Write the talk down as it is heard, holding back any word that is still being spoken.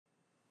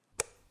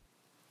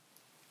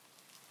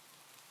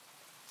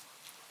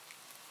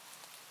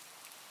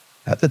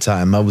At the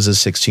time, I was a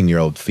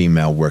 16-year-old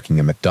female working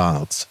at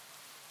McDonald's.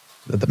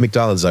 At the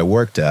McDonald's I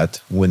worked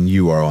at, when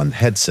you are on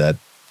headset,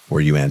 where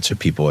you answer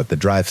people at the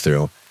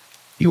drive-thru,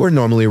 you are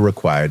normally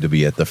required to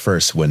be at the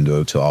first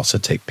window to also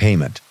take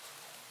payment.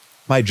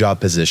 My job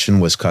position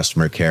was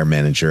customer care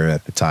manager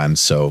at the time,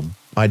 so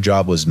my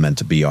job was meant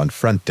to be on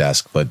front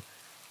desk, but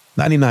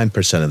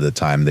 99% of the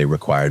time they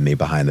required me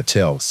behind the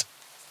tills.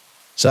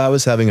 So I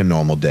was having a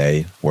normal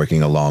day,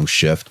 working a long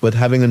shift, but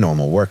having a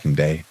normal working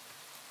day.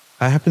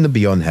 I happened to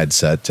be on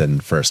headset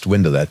and first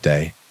window that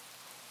day.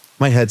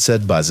 My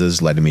headset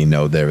buzzes, letting me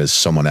know there is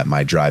someone at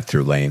my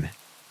drive-thru lane.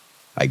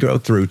 I go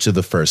through to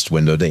the first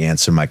window to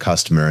answer my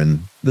customer,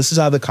 and this is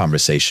how the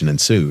conversation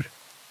ensued.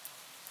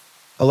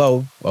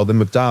 "Hello, Weldon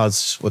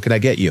McDonald's, what can I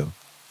get you?"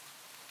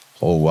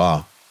 "Oh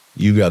wow,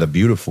 you got a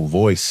beautiful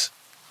voice."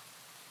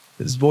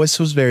 His voice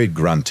was very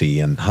grunty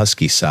and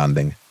husky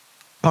sounding,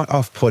 not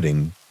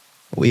off-putting.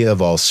 We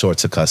have all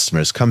sorts of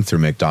customers come through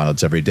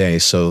McDonald's every day,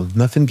 so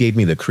nothing gave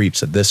me the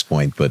creeps at this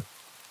point, but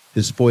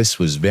his voice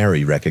was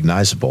very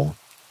recognizable.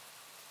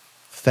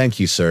 "Thank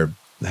you, sir.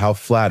 How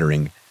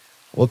flattering.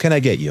 What can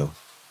I get you?"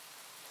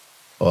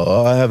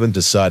 "Oh, I haven't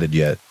decided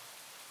yet.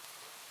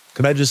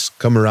 Can I just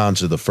come around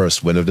to the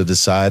first window to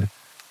decide?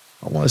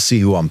 I want to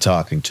see who I'm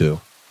talking to."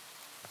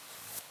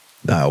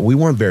 Now, we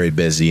weren't very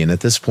busy, and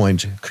at this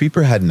point,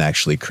 Creeper hadn't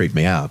actually creeped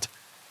me out.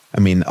 I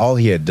mean, all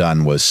he had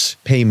done was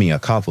pay me a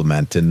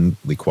compliment, and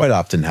we quite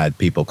often had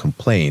people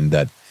complain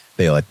that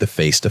they liked the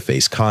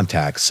face-to-face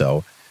contact,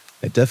 so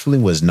it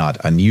definitely was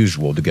not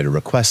unusual to get a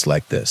request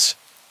like this.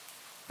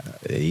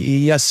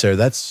 "Yes, sir,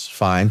 that's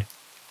fine."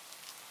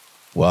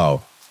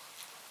 "Wow,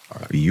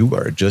 you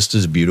are just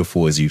as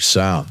beautiful as you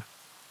sound."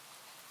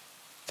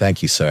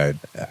 "Thank you, sir.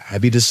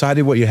 Have you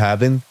decided what you're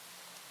having?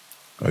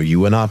 Are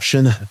you an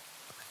option?"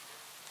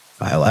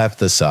 I laughed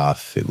this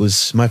off. It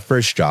was my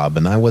first job,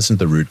 and I wasn't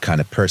the rude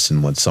kind of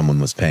person when someone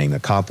was paying a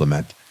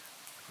compliment.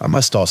 I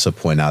must also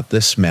point out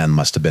this man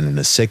must have been in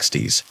his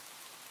 60s.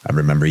 I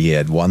remember he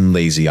had one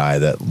lazy eye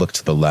that looked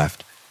to the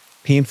left,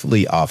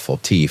 painfully awful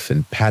teeth,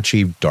 and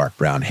patchy dark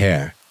brown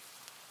hair.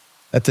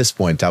 At this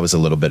point, I was a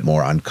little bit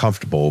more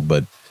uncomfortable,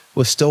 but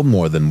was still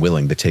more than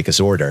willing to take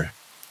his order.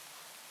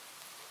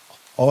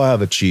 "I'll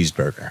have a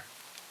cheeseburger."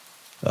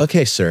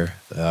 "Okay, sir.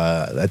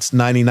 That's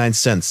 99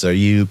 cents. Are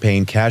you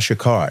paying cash or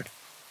card?"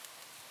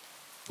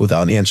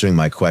 Without answering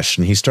my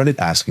question, he started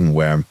asking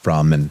where I'm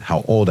from and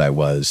how old I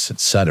was,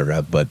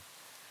 etc., but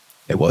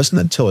it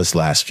wasn't until his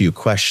last few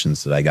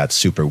questions that I got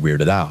super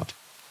weirded out.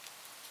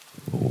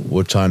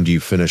 "What time do you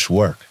finish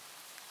work?"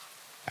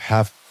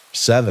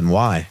 7:30.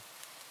 Why?"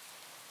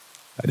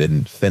 I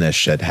didn't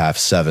finish at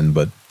 7:30,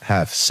 but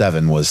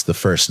 7:30 was the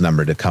first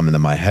number to come into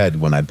my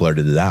head when I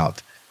blurted it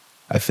out.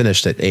 I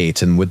finished at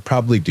 8 and would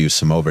probably do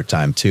some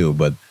overtime too,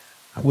 but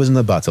I wasn't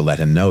about to let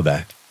him know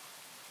that.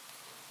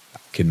 "I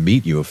can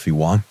meet you if you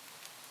want.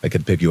 I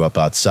could pick you up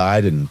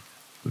outside and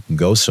we can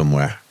go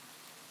somewhere."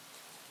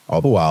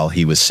 All the while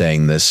he was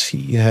saying this,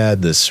 he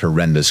had this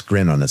horrendous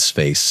grin on his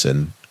face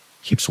and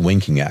keeps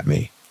winking at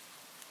me.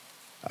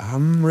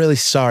 "I'm really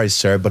sorry,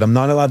 sir, but I'm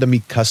not allowed to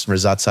meet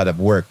customers outside of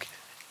work.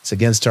 It's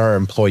against our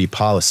employee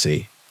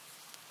policy."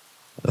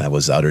 That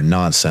was utter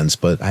nonsense,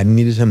 but I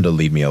needed him to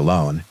leave me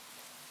alone.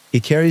 He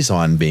carries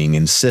on being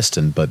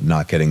insistent but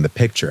not getting the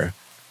picture.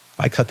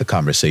 I cut the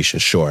conversation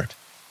short.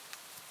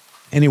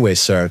 "Anyway,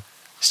 sir,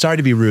 sorry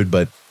to be rude,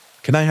 but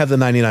can I have the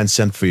 99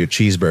 cents for your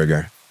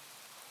cheeseburger?"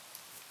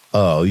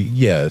 "Oh,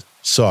 yeah,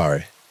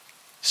 sorry.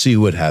 See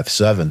you at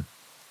 7:30.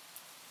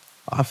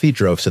 Off he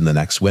drove to the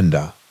next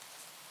window.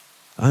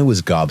 I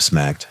was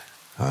gobsmacked.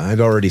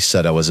 I'd already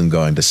said I wasn't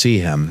going to see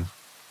him.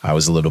 I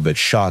was a little bit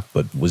shocked,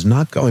 but was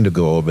not going to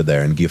go over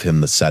there and give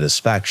him the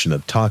satisfaction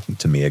of talking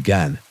to me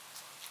again.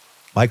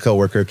 My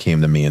coworker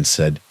came to me and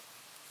said,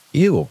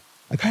 "Ew,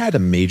 like I had a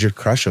major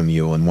crush on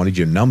you and wanted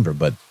your number,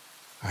 but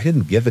I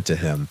didn't give it to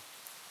him.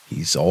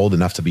 He's old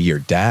enough to be your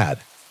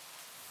dad."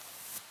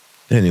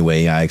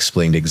 Anyway, I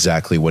explained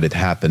exactly what had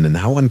happened and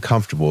how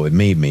uncomfortable it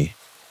made me.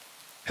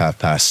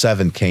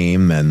 7:30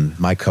 came and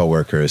my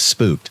coworker is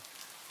spooked.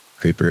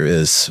 Creeper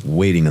is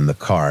waiting in the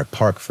car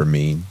parked for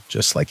me,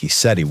 just like he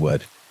said he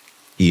would.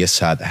 He is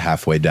sat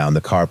halfway down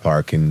the car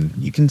park and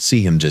you can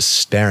see him just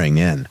staring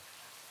in.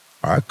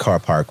 Our car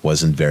park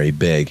wasn't very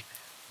big.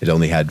 It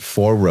only had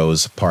 4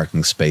 rows of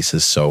parking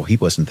spaces, so he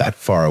wasn't that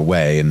far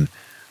away and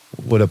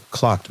would have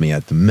clocked me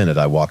at the minute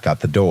I walked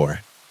out the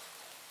door.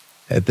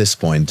 At this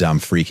point,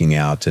 I'm freaking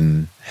out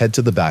and head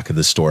to the back of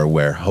the store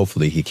where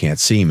hopefully he can't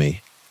see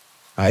me.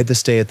 I had to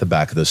stay at the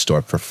back of the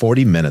store for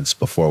 40 minutes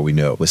before we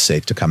knew it was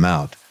safe to come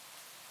out.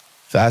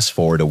 Fast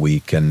forward a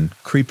week and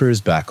Creeper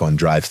is back on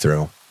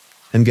drive-thru,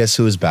 and guess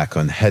who is back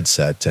on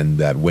headset and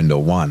at window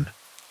 1?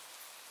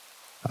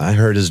 I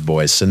heard his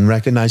voice and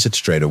recognized it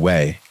straight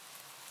away.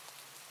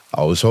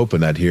 "I was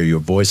hoping I'd hear your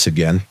voice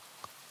again.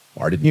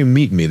 Why didn't you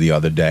meet me the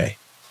other day?"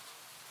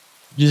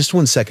 "Just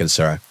 1 second,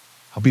 sir.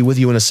 I'll be with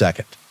you in a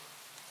second."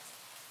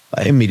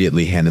 I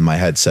immediately handed my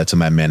headset to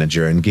my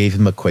manager and gave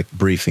him a quick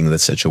briefing of the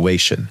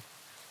situation.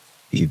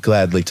 He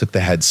gladly took the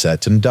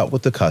headset and dealt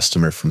with the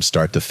customer from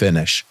start to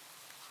finish.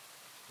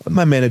 When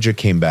my manager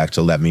came back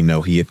to let me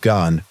know he had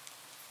gone,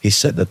 he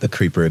said that the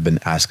creeper had been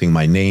asking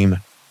my name,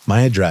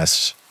 my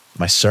address,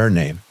 my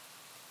surname.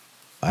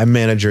 My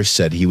manager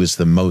said he was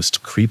the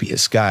most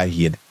creepiest guy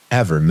he had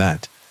ever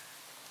met,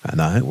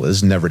 and I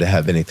was never to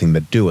have anything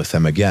to do with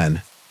him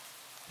again.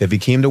 If he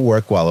came to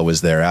work while I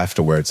was there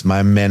afterwards,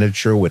 my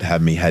manager would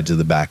have me head to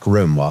the back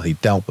room while he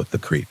dealt with the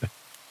creep.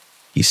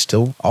 He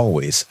still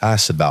always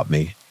asks about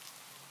me.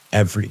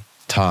 Every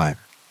time.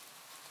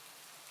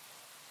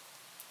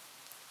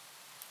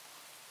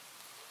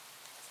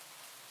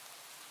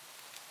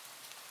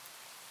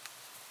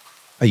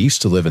 I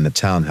used to live in a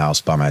townhouse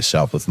by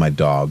myself with my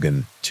dog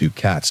and 2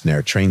 cats near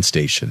a train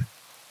station.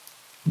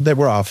 There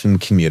were often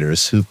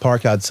commuters who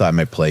park outside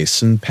my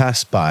place and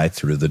pass by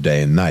through the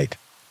day and night.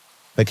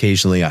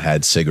 Occasionally I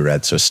had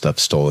cigarettes or stuff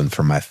stolen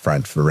from my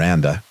front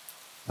veranda.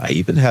 I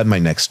even had my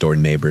next-door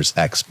neighbor's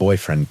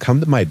ex-boyfriend come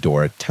to my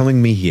door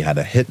telling me he had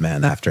a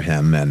hitman after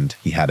him and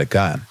he had a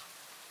gun.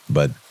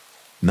 But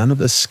none of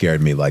this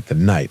scared me like the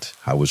night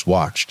I was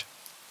watched.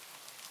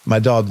 My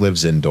dog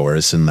lives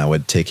indoors and I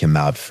would take him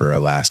out for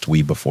a last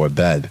wee before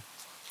bed.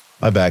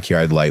 My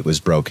backyard light was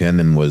broken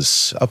and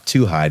was up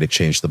too high to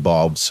change the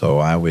bulb, so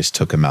I always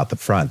took him out the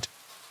front.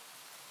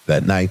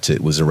 That night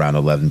it was around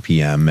 11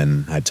 p.m.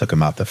 and I took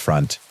him out the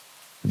front.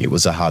 It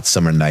was a hot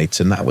summer night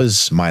and I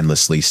was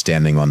mindlessly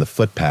standing on the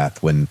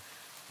footpath when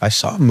I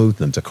saw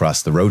movement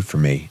across the road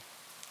from me.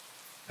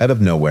 Out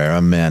of nowhere,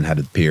 a man had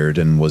appeared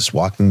and was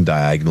walking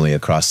diagonally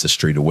across the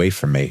street away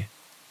from me.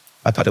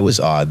 I thought it was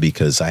odd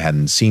because I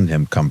hadn't seen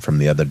him come from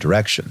the other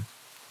direction.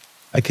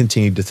 I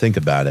continued to think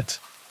about it.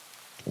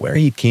 Where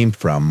he came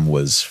from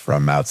was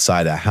from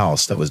outside a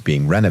house that was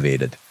being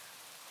renovated.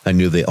 I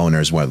knew the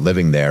owners weren't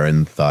living there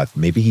and thought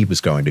maybe he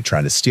was going to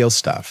try to steal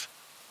stuff.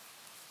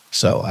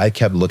 So I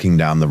kept looking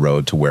down the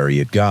road to where he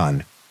had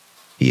gone.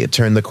 He had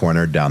turned the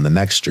corner down the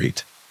next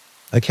street.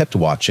 I kept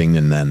watching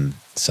and then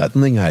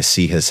suddenly I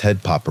see his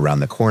head pop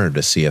around the corner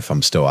to see if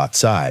I'm still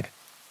outside.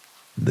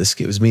 This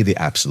gives me the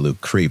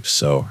absolute creeps,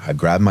 so I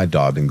grab my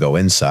dog and go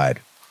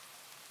inside.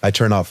 I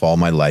turn off all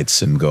my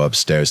lights and go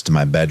upstairs to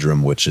my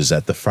bedroom, which is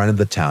at the front of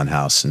the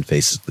townhouse and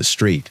faces the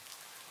street.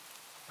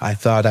 I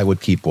thought I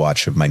would keep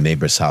watch of my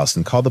neighbor's house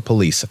and call the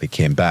police if he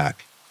came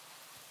back.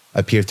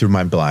 I peer through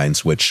my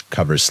blinds, which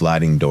cover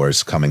sliding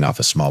doors coming off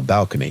a small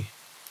balcony,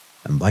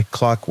 and like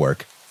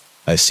clockwork,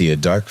 I see a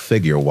dark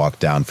figure walk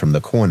down from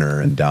the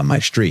corner and down my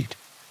street.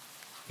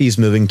 He's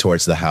moving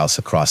towards the house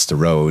across the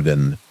road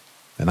and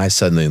I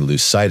suddenly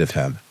lose sight of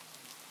him.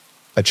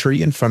 A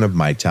tree in front of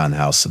my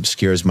townhouse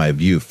obscures my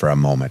view for a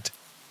moment.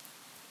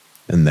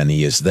 And then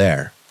he is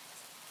there.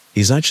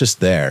 He's not just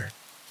there,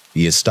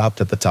 he is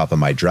stopped at the top of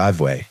my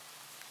driveway,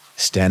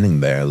 standing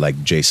there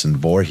like Jason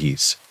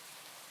Voorhees.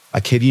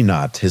 I kid you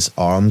not, his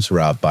arms were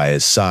out by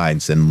his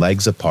sides and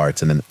legs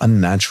apart in an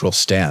unnatural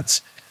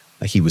stance,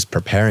 like he was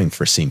preparing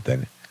for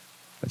something,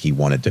 like he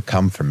wanted to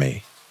come for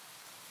me.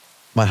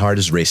 My heart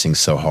is racing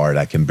so hard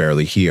I can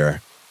barely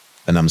hear,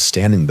 and I'm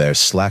standing there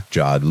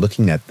slack-jawed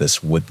looking at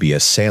this would-be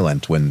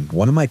assailant when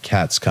one of my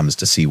cats comes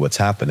to see what's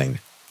happening.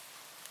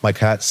 My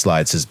cat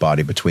slides his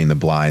body between the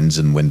blinds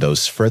and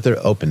windows, further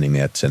opening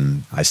it,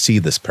 and I see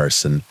this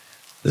person,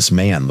 this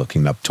man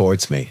looking up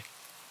towards me.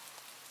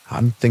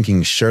 I'm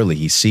thinking surely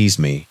he sees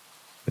me.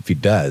 If he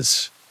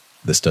does,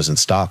 this doesn't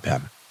stop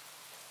him.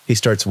 He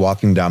starts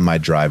walking down my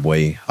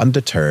driveway,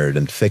 undeterred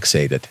and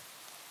fixated.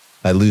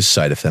 I lose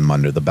sight of him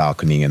under the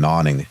balcony and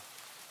awning.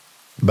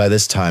 By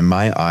this time,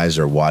 my eyes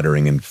are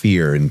watering in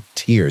fear and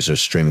tears are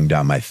streaming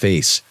down my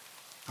face.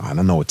 I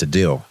don't know what to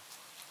do.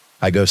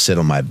 I go sit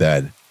on my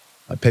bed.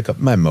 I pick up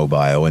my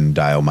mobile and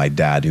dial my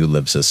dad, who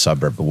lives a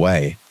suburb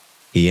away.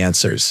 He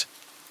answers.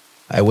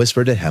 I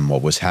whisper to him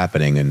what was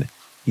happening and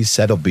he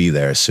said he'll be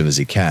there as soon as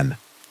he can.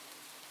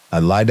 I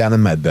lie down in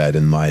my bed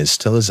and lie as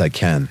still as I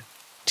can,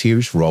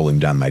 tears rolling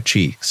down my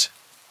cheeks.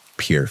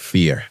 Pure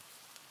fear.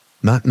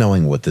 Not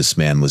knowing what this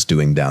man was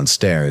doing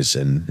downstairs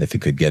and if he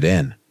could get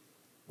in.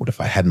 What if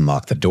I hadn't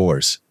locked the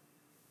doors?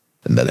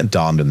 And then it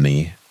dawned on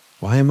me,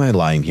 why am I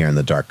lying here in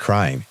the dark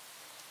crying?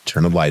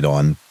 Turn a light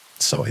on,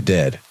 so I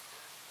did.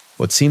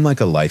 What seemed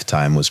like a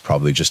lifetime was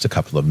probably just a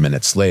couple of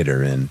minutes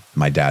later and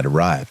my dad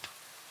arrived.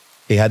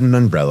 He had an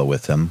umbrella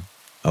with him.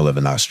 I live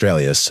in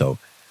Australia, so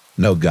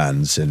no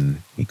guns,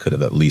 and he could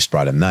have at least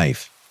brought a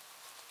knife.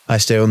 I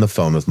stayed on the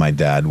phone with my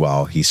dad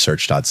while he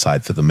searched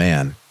outside for the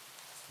man.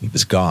 He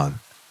was gone.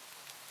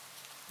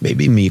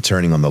 Maybe me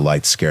turning on the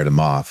lights scared him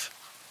off.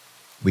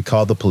 We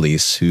called the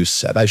police, who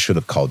said I should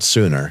have called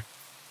sooner.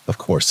 Of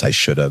course I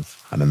should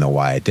have. I don't know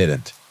why I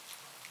didn't.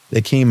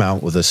 They came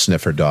out with a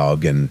sniffer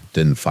dog and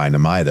didn't find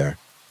him either.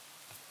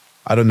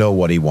 I don't know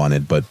what he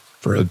wanted, but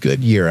for a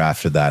good year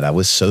after that, I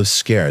was so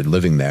scared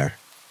living there.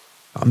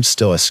 I'm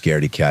still a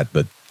scaredy cat,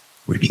 but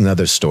reading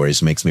other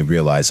stories makes me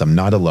realize I'm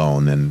not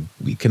alone and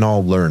we can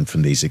all learn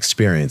from these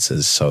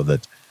experiences so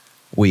that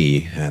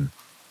we, and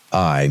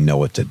I, know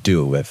what to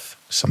do if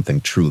something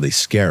truly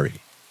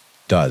scary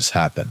does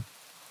happen.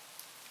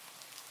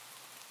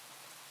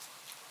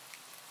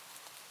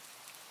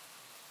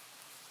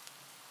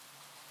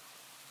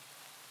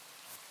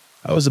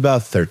 I was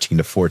about 13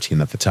 to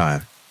 14 at the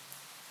time.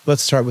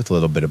 Let's start with a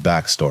little bit of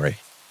backstory.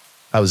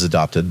 I was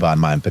adopted by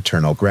my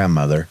paternal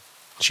grandmother.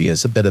 She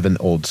has a bit of an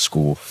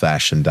old-school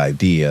fashioned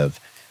idea of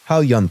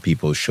how young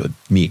people should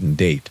meet and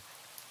date,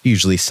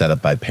 usually set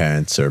up by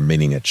parents or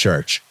meeting at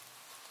church.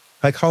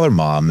 I call her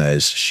Mom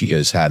as she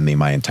has had me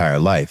my entire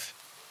life.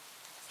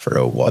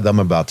 For what I'm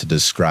about to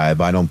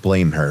describe, I don't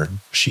blame her.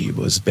 She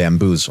was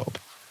bamboozled.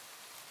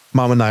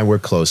 Mom and I were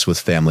close with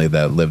family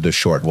that lived a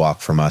short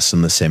walk from us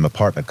in the same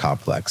apartment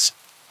complex.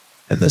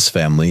 And this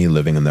family,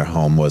 living in their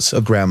home, was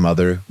a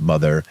grandmother,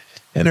 mother,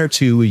 and her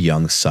two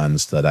young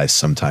sons that I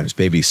sometimes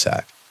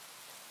babysat.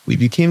 We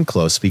became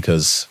close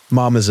because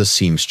Mom is a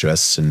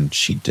seamstress and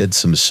she did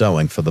some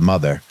sewing for the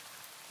mother.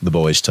 The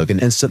boys took an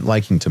instant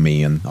liking to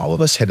me and all of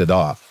us hit it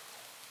off.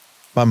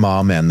 My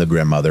mom and the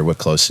grandmother were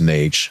close in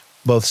age,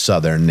 both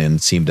Southern,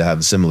 and seemed to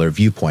have similar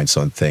viewpoints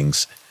on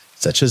things,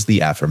 such as the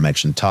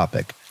aforementioned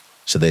topic,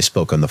 so they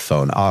spoke on the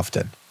phone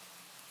often.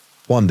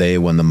 One day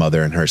when the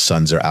mother and her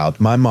sons are out,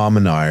 my mom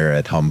and I are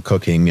at home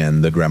cooking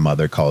and the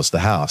grandmother calls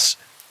the house.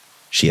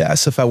 She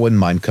asks if I wouldn't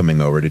mind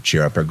coming over to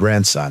cheer up her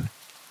grandson.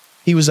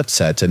 He was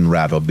upset and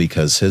rattled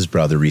because his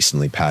brother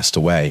recently passed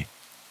away.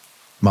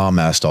 Mom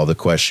asked all the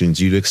questions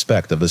you'd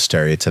expect of a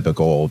stereotypical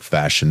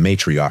old-fashioned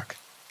matriarch.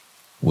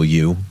 Will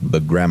you, the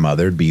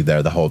grandmother, be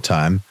there the whole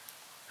time?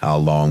 How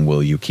long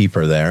will you keep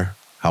her there?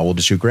 How old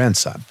is your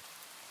grandson?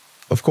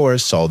 Of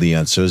course, all the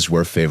answers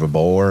were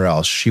favorable, or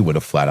else she would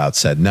have flat out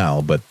said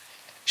no, but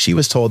she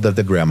was told that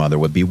the grandmother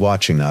would be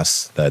watching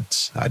us,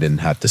 that I didn't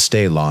have to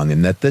stay long,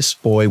 and that this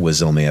boy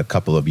was only a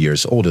couple of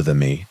years older than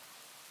me.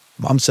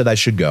 Mom said I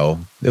should go.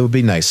 It would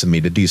be nice of me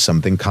to do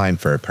something kind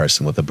for a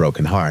person with a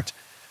broken heart.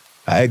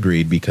 I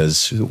agreed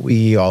because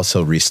we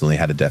also recently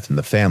had a death in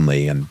the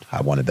family, and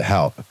I wanted to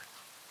help.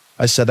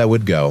 I said I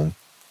would go.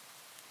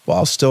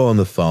 While still on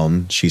the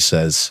phone, she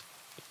says,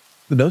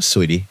 "No,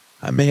 sweetie,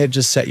 I may have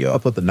just set you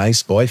up with a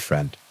nice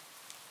boyfriend."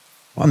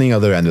 On the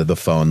other end of the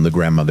phone, the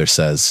grandmother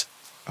says,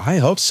 "I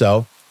hope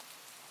so."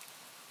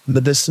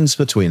 The distance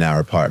between our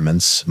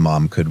apartments,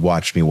 Mom could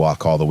watch me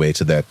walk all the way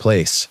to their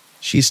place.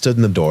 She stood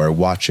in the door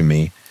watching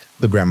me.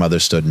 The grandmother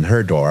stood in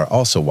her door,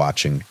 also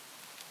watching.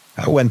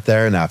 I went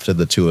there, and after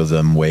the two of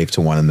them waved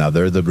to one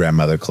another, the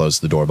grandmother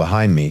closed the door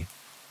behind me,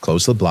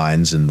 closed the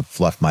blinds, and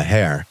fluffed my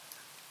hair.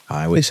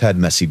 I always had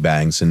messy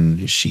bangs,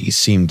 and she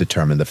seemed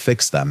determined to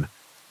fix them.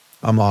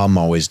 My mom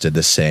always did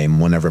the same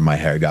whenever my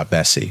hair got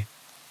messy.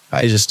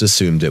 I just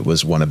assumed it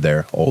was one of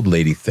their old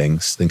lady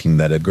things, thinking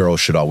that a girl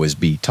should always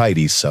be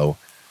tidy, so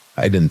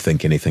I didn't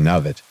think anything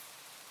of it.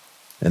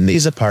 In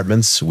these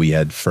apartments, we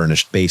had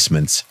furnished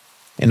basements.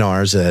 In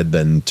ours, it had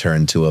been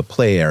turned to a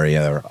play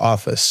area or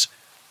office,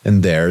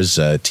 and theirs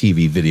a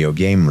TV video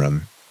game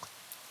room.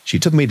 She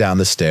took me down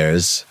the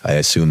stairs. I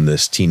assumed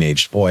this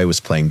teenage boy was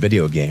playing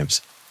video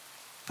games.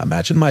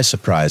 Imagine my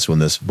surprise when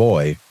this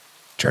boy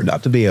turned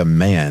out to be a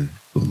man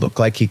who looked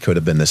like he could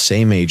have been the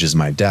same age as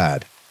my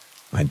dad.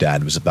 My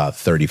dad was about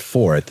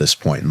 34 at this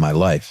point in my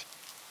life.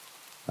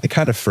 I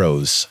kind of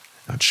froze,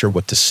 not sure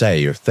what to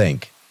say or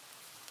think.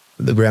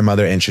 The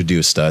grandmother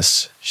introduced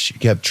us. She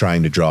kept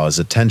trying to draw his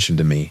attention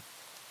to me.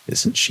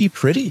 "Isn't she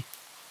pretty?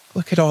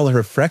 Look at all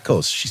her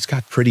freckles. She's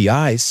got pretty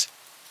eyes."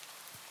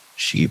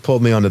 She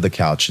pulled me onto the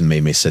couch and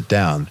made me sit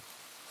down.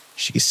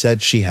 She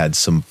said she had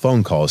some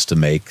phone calls to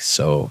make,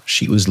 so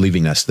she was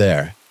leaving us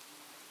there.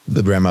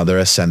 The grandmother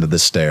ascended the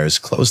stairs,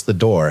 closed the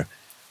door,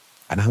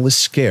 and I was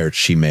scared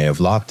she may have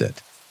locked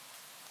it.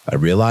 I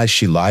realized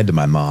she lied to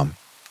my mom.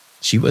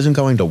 She wasn't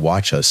going to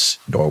watch us,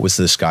 nor was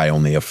this guy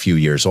only a few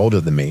years older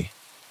than me.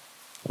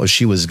 While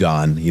she was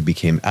gone, he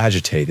became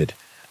agitated,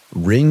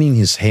 wringing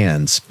his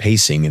hands,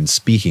 pacing and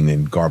speaking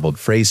in garbled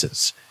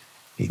phrases.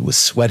 He was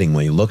sweating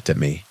when he looked at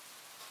me.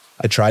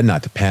 I tried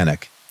not to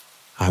panic.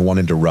 I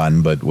wanted to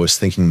run, but was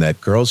thinking that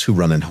girls who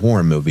run in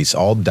horror movies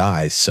all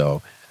die,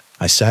 so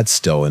I sat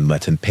still and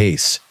let him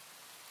pace.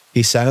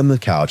 He sat on the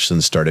couch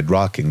and started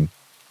rocking.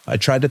 I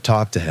tried to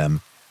talk to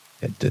him.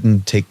 It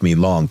didn't take me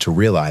long to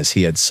realize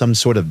he had some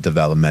sort of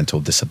developmental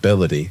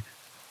disability.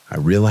 I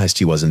realized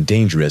he wasn't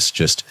dangerous,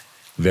 just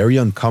very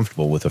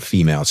uncomfortable with a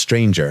female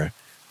stranger,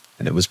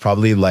 and it was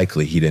probably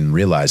likely he didn't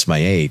realize my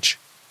age.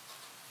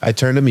 I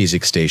turned a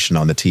music station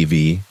on the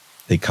TV.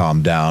 He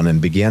calmed down and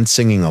began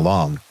singing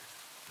along.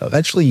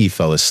 Eventually, he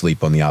fell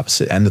asleep on the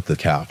opposite end of the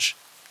couch.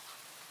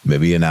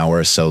 Maybe an hour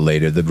or so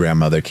later, the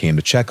grandmother came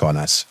to check on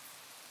us.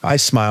 I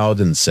smiled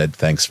and said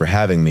thanks for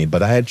having me,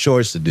 but I had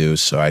chores to do,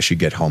 so I should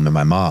get home to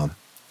my mom.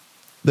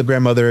 The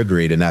grandmother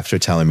agreed, and after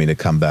telling me to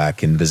come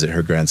back and visit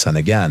her grandson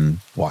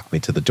again, walked me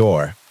to the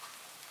door.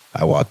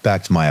 I walked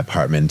back to my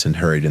apartment and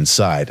hurried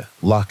inside,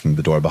 locking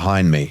the door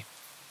behind me.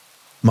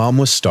 Mom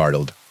was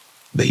startled.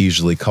 They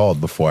usually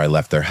called before I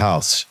left their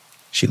house.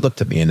 She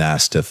looked at me and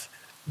asked if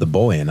the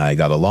boy and I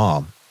got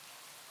along.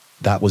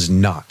 That was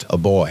not a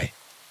boy.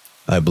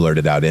 I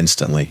blurted out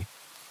instantly.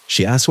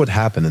 She asked what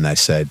happened, and I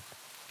said,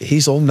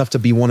 "He's old enough to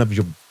be one of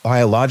your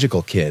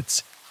biological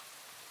kids."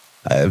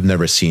 I have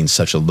never seen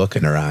such a look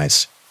in her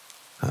eyes.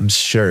 I'm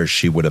sure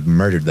she would have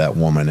murdered that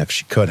woman if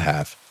she could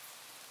have.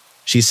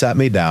 She sat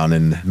me down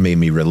and made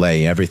me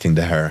relay everything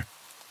to her.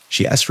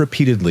 She asked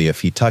repeatedly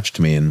if he touched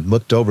me and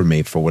looked over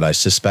me for what I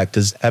suspect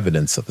is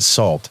evidence of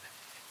assault,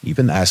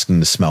 even asking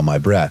to smell my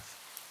breath.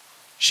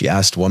 She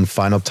asked one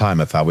final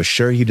time if I was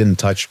sure he didn't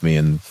touch me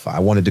and if I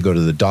wanted to go to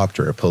the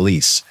doctor or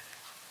police.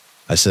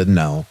 I said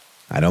no.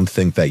 I don't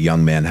think that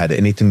young man had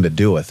anything to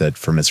do with it.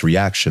 From his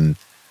reaction,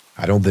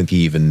 I don't think he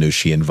even knew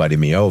she invited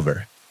me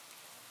over.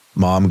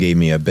 Mom gave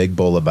me a big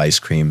bowl of ice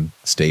cream,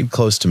 stayed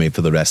close to me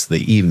for the rest of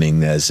the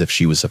evening as if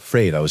she was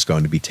afraid I was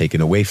going to be taken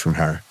away from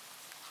her.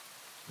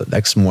 The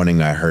next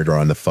morning I heard her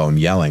on the phone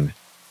yelling.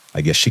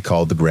 I guess she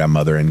called the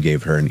grandmother and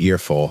gave her an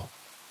earful.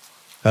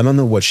 I don't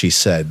know what she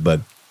said,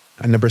 but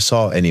I never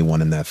saw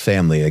anyone in that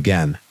family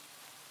again.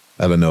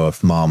 I don't know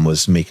if Mom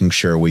was making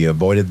sure we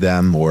avoided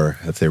them or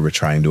if they were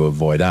trying to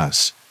avoid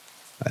us.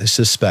 I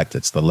suspect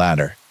it's the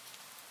latter.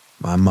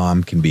 My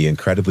mom can be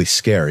incredibly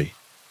scary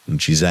when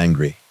she's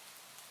angry.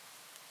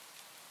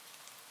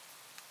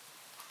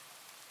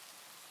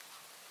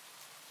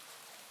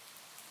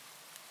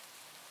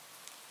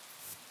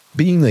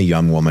 Being a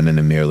young woman in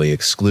a merely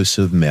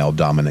exclusive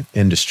male-dominant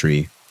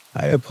industry,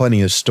 I have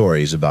plenty of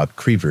stories about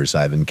creepers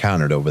I've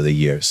encountered over the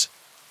years.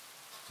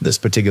 This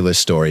particular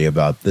story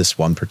about this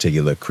one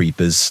particular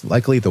creep is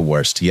likely the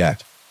worst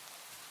yet.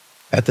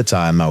 At the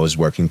time, I was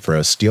working for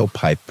a steel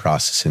pipe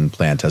processing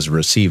plant as a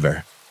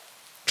receiver.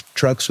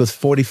 Trucks with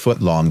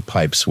 40-foot-long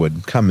pipes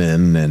would come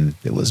in, and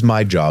it was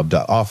my job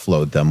to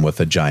offload them with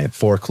a giant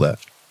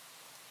forklift.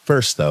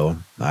 First, though,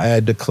 I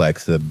had to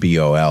collect the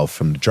BOL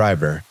from the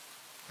driver.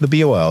 The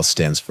BOL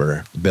stands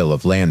for Bill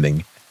of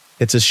Landing.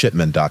 It's a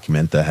shipment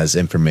document that has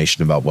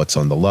information about what's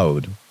on the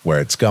load, where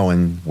it's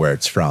going, where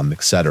it's from,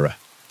 etc.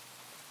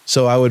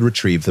 So I would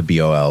retrieve the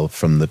BOL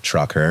from the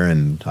trucker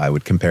and I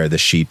would compare the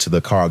sheet to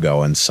the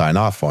cargo and sign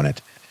off on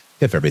it,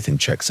 if everything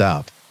checks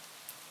out.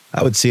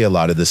 I would see a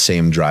lot of the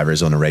same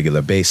drivers on a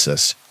regular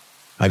basis.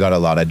 I got a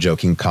lot of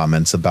joking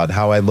comments about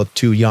how I looked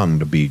too young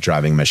to be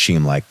driving a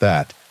machine like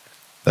that.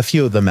 A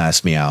few of them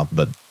asked me out,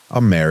 but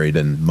I'm married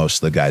and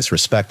most of the guys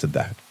respected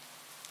that.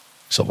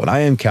 So when I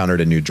encountered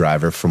a new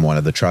driver from one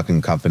of the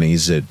trucking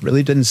companies, it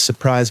really didn't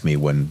surprise me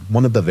when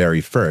one of the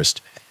very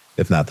first,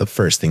 if not the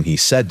first thing he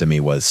said to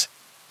me was,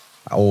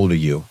 "How old are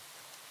you?"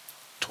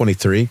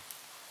 23,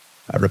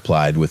 I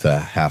replied with a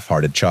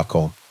half-hearted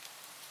chuckle.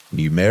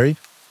 "You married?"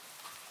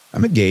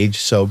 "I'm engaged,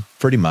 so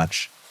pretty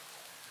much,"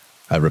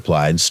 I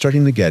replied,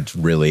 starting to get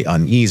really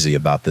uneasy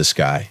about this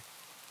guy.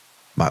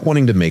 Not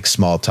wanting to make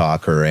small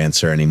talk or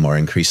answer any more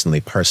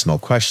increasingly personal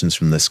questions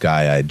from this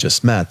guy I had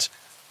just met,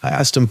 I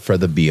asked him for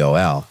the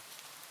BOL.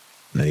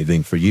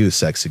 "Anything for you,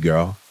 sexy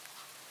girl."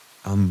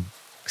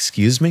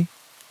 Excuse me?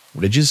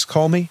 What did you just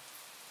call me?"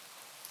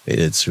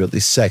 "It's really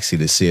sexy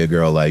to see a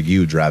girl like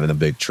you driving a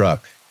big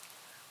truck."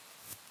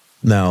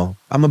 Now,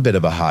 I'm a bit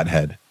of a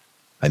hothead.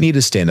 I need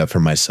to stand up for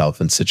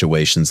myself in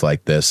situations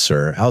like this,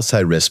 or else I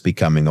risk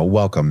becoming a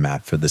welcome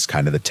mat for this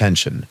kind of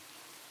attention.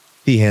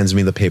 He hands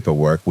me the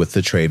paperwork with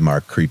the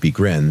trademark creepy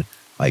grin,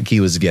 like he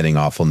was getting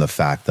off on the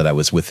fact that I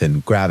was within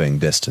grabbing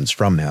distance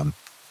from him.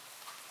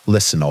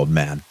 "Listen, old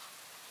man,"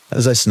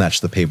 as I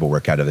snatched the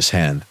paperwork out of his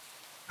hand,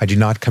 "I do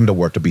not come to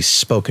work to be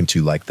spoken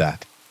to like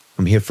that.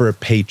 I'm here for a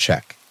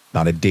paycheck,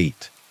 not a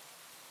date."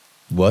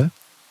 "What?"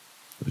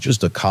 "It was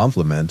just a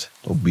compliment.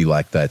 Don't be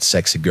like that,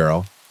 sexy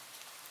girl."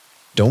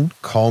 "Don't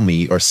call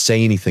me or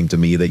say anything to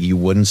me that you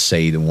wouldn't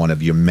say to one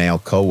of your male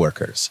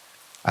coworkers.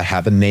 I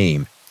have a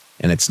name,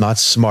 and it's not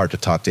smart to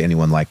talk to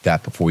anyone like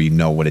that before you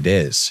know what it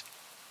is."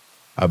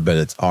 "I bet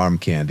it's arm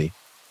candy."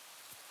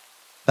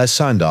 I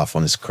signed off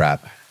on his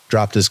crap,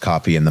 dropped his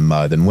copy in the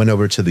mud, and went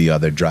over to the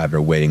other driver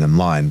waiting in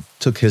line,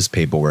 took his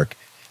paperwork,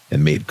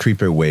 and made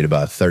Creeper wait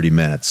about 30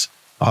 minutes,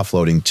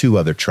 offloading 2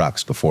 other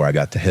trucks before I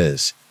got to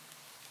his.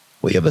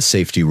 We have a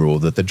safety rule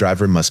that the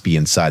driver must be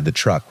inside the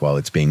truck while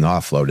it's being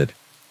offloaded,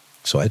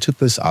 so I took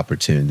this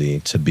opportunity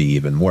to be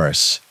even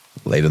worse,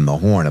 laid on the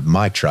horn of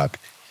my truck,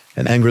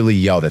 and angrily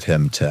yelled at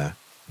him to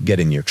get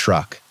in your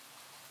truck.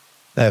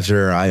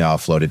 After I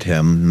offloaded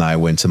him, I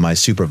went to my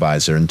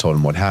supervisor and told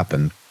him what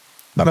happened.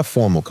 Not a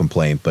formal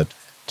complaint, but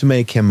to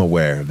make him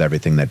aware of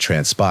everything that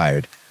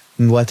transpired,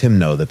 and let him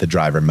know that the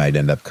driver might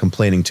end up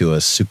complaining to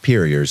his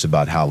superiors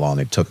about how long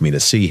it took me to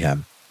see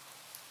him.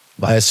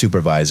 My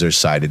supervisor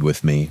sided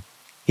with me.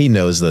 He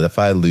knows that if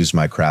I lose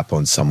my crap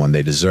on someone,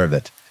 they deserve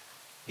it.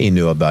 He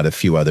knew about a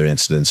few other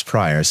incidents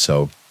prior,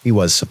 so he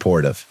was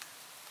supportive.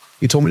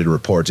 He told me to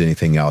report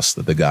anything else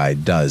that the guy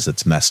does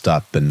that's messed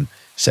up and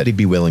said he'd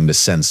be willing to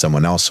send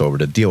someone else over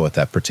to deal with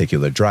that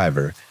particular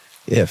driver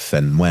if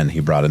and when he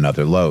brought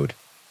another load.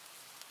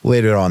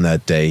 Later on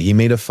that day, he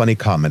made a funny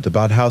comment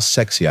about how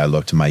sexy I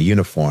looked in my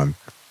uniform,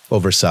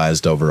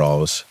 oversized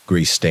overalls,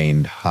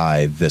 grease-stained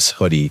high-vis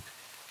hoodie,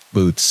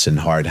 boots, and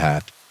hard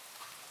hat.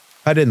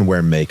 I didn't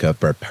wear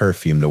makeup or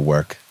perfume to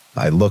work.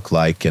 I looked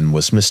like and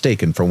was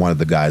mistaken for one of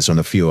the guys on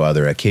a few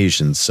other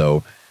occasions,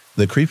 so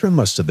the creeper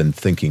must have been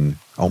thinking,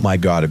 "Oh my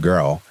god, a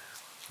girl.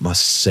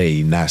 Must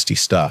say nasty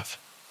stuff."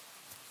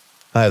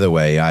 Either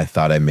way, I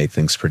thought I made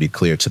things pretty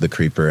clear to the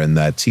creeper and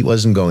that he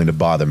wasn't going to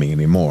bother me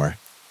anymore.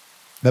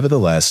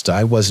 Nevertheless,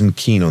 I wasn't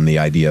keen on the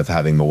idea of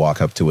having to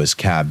walk up to his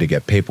cab to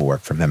get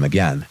paperwork from him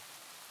again.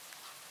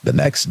 The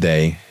next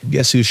day,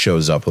 guess who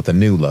shows up with a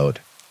new load?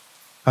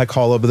 I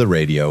call over the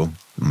radio.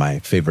 My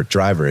favorite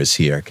driver is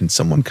here. Can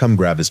someone come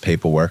grab his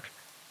paperwork?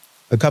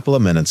 A couple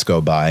of minutes go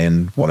by,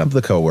 and one of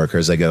the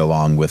coworkers I get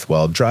along with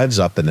well drives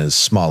up in his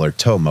smaller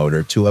tow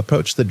motor to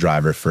approach the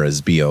driver for his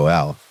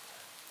BOL.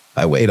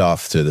 I wait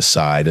off to the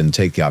side and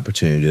take the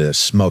opportunity to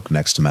smoke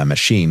next to my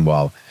machine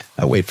while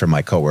I wait for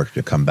my coworker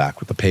to come back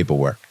with the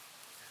paperwork.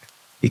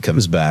 He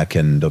comes back,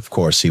 and of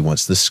course he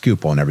wants the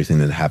scoop on everything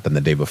that happened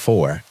the day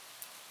before.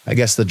 I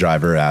guess the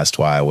driver asked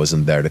why I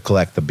wasn't there to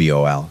collect the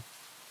BOL.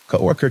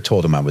 Coworker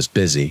told him I was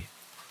busy.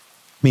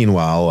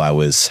 Meanwhile, I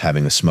was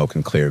having a smoke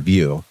and clear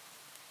view.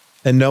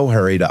 In no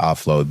hurry to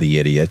offload the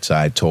idiot,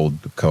 I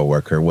told the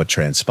coworker what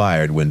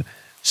transpired when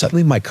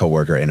suddenly my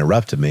coworker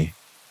interrupted me.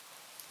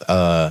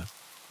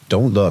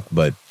 Don't look,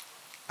 but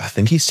I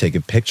think he's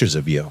taking pictures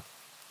of you.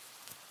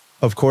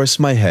 Of course,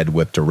 my head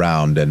whipped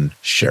around, and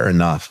sure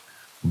enough,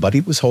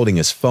 Buddy was holding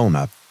his phone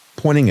up,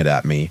 pointing it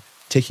at me,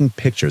 taking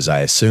pictures, I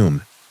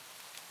assume.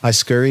 I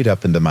scurried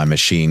up into my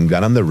machine,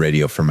 got on the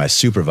radio for my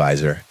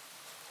supervisor.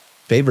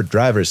 Favorite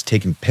driver's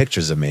taking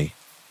pictures of me.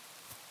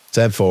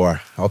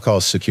 10-4, I'll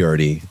call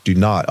security. Do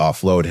not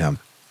offload him.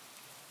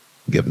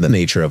 Given the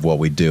nature of what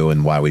we do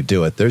and why we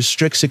do it, there's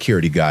strict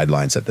security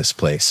guidelines at this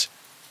place.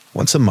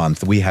 Once a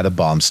month, we had a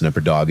bomb sniffer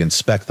dog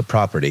inspect the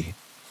property.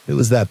 It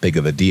was that big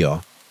of a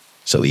deal.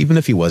 So even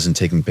if he wasn't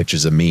taking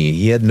pictures of me,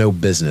 he had no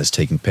business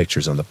taking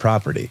pictures on the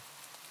property.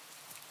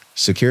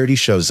 Security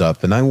shows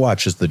up, and I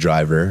watch as the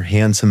driver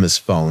hands him his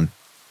phone.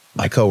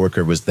 My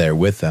coworker was there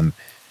with him,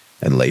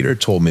 and later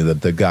told me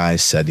that the guy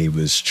said he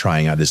was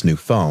trying out his new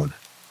phone.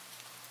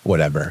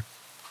 Whatever.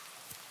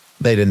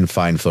 They didn't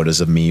find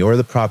photos of me or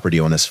the property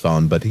on his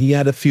phone, but he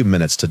had a few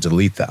minutes to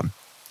delete them.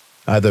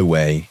 Either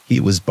way, he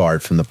was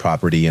barred from the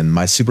property, and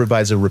my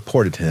supervisor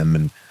reported him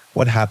and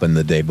what happened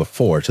the day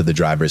before to the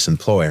driver's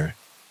employer.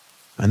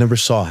 I never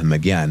saw him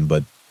again,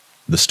 but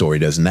the story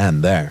doesn't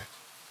end there.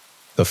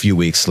 A few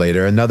weeks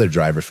later, another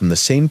driver from the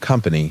same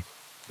company,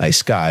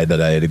 nice guy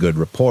that I had a good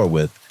rapport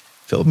with,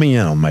 filled me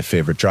in on my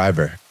favorite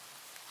driver.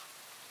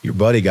 Your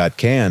buddy got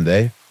canned,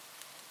 eh?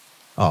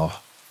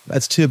 Oh,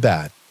 that's too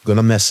bad.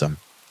 Gonna miss him.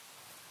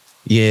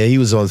 Yeah, he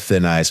was on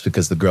thin ice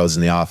because the girls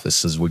in the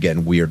offices were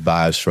getting weird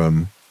vibes from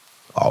him.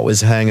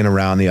 Always hanging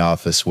around the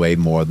office way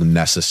more than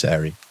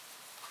necessary.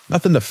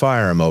 Nothing to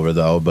fire him over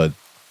though, but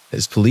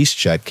his police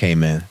check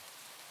came in.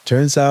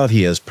 Turns out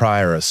he has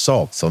prior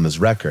assaults on his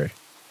record.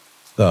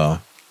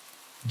 Oh,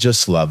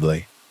 just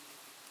lovely.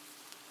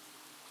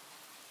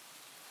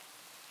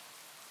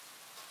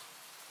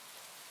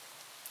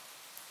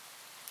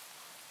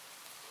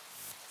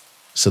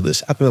 So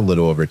this happened a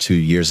little over 2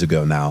 years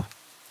ago now.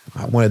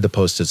 I wanted to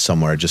post it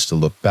somewhere just to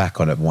look back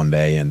on it one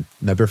day and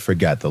never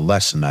forget the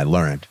lesson I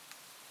learned.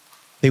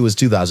 It was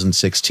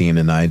 2016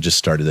 and I had just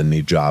started a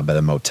new job at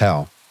a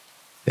motel.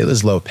 It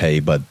was low pay,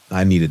 but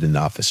I needed an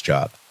office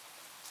job.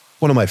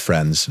 One of my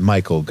friends,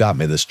 Michael, got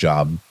me this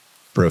job.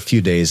 For a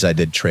few days, I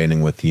did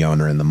training with the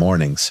owner in the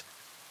mornings.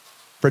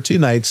 For 2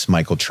 nights,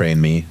 Michael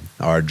trained me.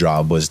 Our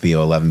job was the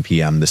 11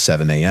 p.m. to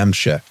 7 a.m.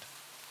 shift.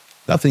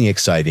 Nothing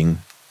exciting,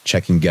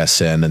 checking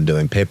guests in and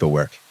doing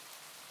paperwork.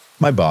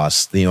 My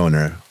boss, the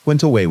owner,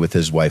 went away with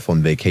his wife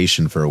on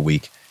vacation for a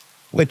week,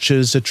 which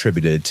is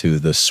attributed to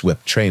the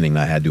swift training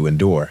I had to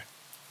endure.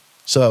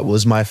 So it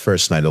was my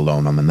first night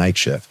alone on the night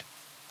shift.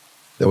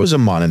 There was a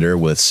monitor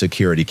with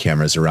security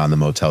cameras around the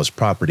motel's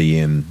property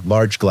and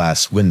large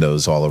glass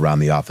windows all around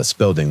the office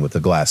building with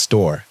a glass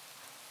door.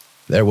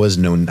 There was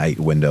no night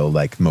window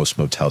like most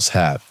motels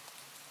have.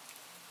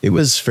 It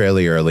was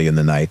fairly early in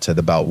the night, at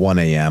about 1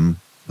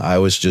 a.m. I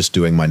was just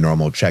doing my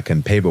normal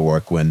check-in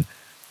paperwork when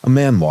a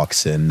man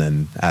walks in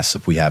and asks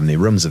if we have any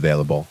rooms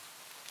available.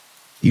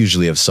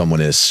 Usually if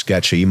someone is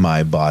sketchy,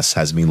 my boss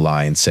has me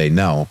lie and say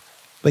no,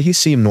 but he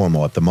seemed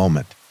normal at the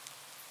moment.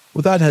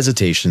 Without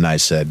hesitation, I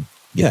said,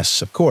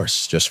 "Yes, of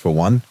course, just for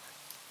one."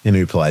 And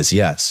he replies,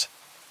 "Yes."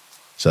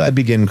 So I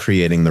begin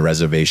creating the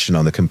reservation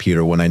on the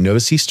computer when I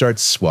notice he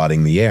starts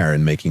swatting the air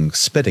and making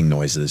spitting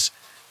noises,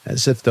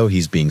 as if though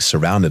he's being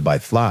surrounded by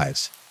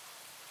flies.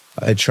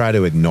 I try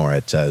to ignore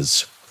it,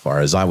 as far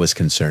as I was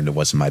concerned it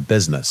wasn't my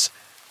business,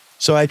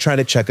 so I try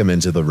to check him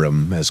into the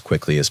room as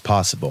quickly as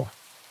possible.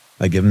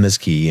 I give him his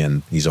key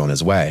and he's on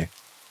his way.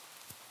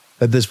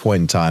 At this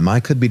point in time, I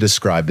could be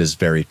described as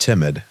very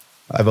timid.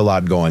 I have a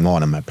lot going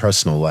on in my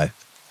personal life,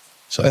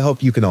 so I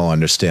hope you can all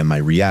understand my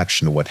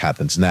reaction to what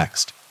happens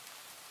next.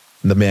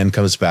 The man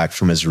comes back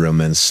from his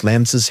room and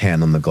slams his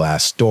hand on the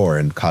glass door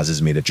and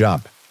causes me to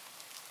jump.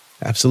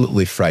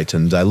 Absolutely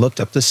frightened, I looked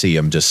up to see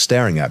him just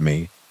staring at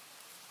me.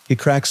 He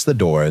cracks the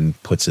door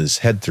and puts his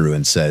head through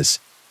and says,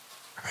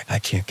 "I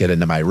can't get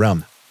into my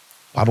room.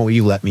 Why won't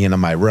you let me into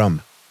my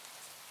room?"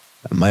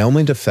 My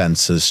only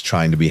defense is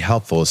trying to be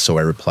helpful, so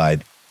I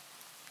replied,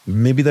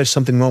 "Maybe there's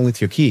something wrong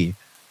with your key.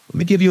 Let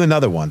me give you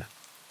another one."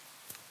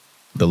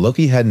 The look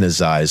he had in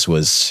his eyes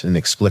was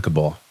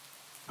inexplicable.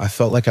 I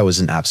felt like I was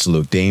in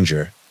absolute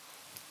danger.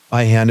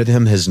 I handed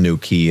him his new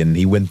key and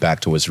he went back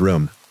to his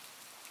room.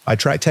 I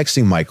tried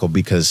texting Michael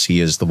because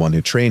he is the one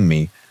who trained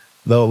me,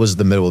 though it was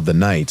the middle of the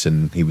night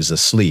and he was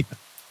asleep.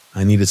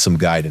 I needed some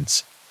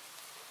guidance.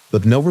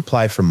 With no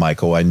reply from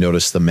Michael, I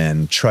noticed the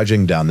man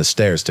trudging down the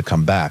stairs to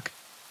come back.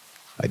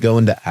 I go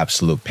into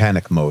absolute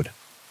panic mode.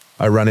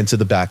 I run into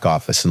the back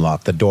office and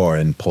lock the door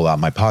and pull out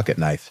my pocket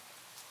knife.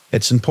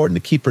 It's important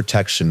to keep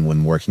protection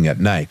when working at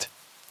night.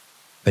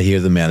 I hear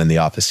the man in the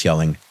office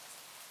yelling,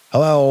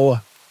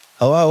 "Hello?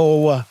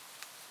 Hello?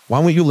 Why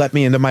won't you let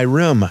me into my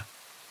room?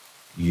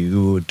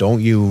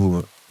 Don't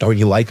you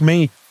like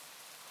me?"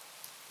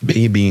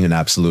 Me being an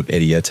absolute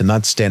idiot and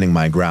not standing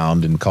my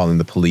ground and calling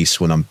the police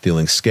when I'm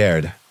feeling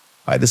scared,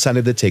 I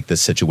decided to take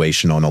this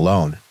situation on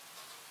alone.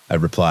 I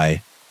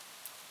reply,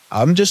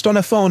 "I'm just on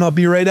a phone, I'll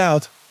be right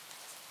out."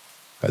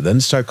 I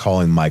then start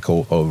calling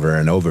Michael over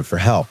and over for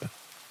help.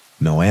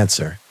 No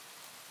answer.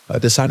 I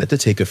decided to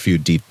take a few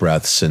deep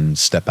breaths and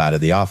step out of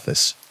the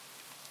office.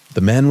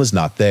 The man was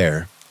not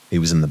there. He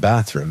was in the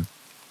bathroom.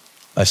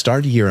 I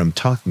started to hear him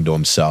talking to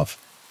himself,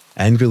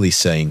 angrily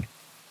saying,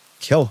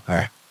 "Kill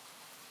her.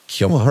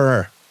 Kill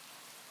her."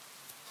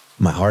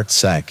 My heart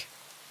sank.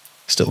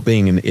 Still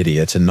being an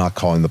idiot and not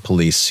calling the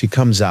police, he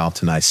comes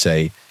out and I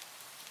say,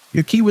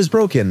 "Your key was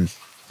broken.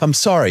 I'm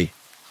sorry.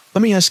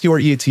 Let me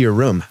escort you to your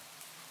room."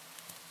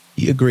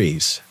 He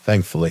agrees,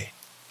 thankfully.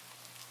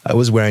 I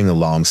was wearing a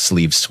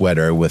long-sleeved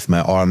sweater with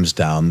my arms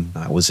down.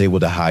 I was able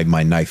to hide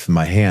my knife in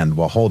my hand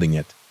while holding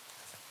it.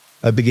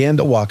 I began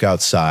to walk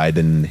outside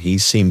and he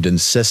seemed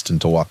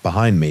insistent to walk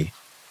behind me.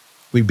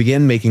 We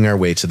began making our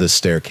way to the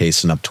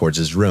staircase and up towards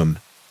his room.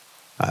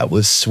 I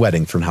was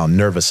sweating from how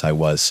nervous I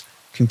was,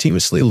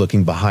 continuously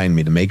looking behind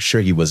me to make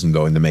sure he wasn't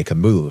going to make a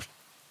move.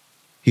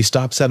 He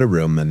stops at a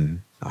room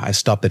and I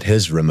stop at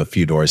his room a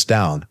few doors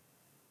down.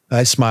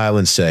 I smile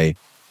and say,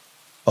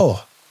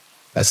 "Oh,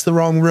 that's the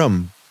wrong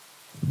room.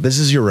 This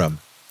is your room,"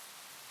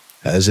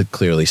 as it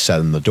clearly said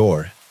on the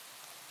door.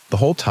 The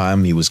whole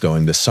time he was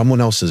going to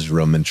someone else's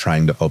room and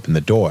trying to open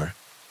the door.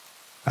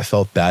 I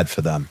felt bad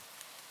for them.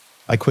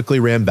 I quickly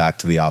ran back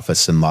to the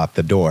office and locked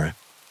the door.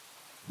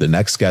 The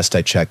next guest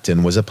I checked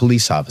in was a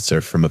police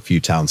officer from a few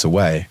towns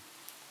away.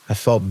 I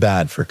felt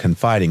bad for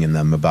confiding in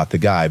them about the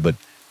guy, but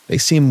they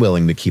seemed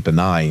willing to keep an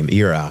eye and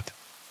ear out.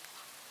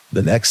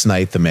 The next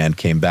night the man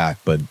came back,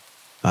 but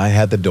I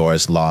had the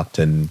doors locked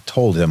and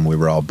told him we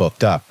were all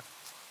booked up.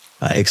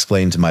 I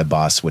explained to my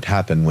boss what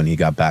happened when he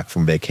got back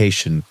from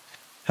vacation.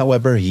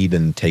 However, he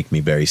didn't take me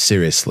very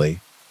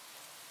seriously.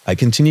 I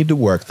continued to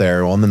work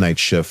there on the night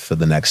shift for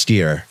the next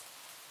year,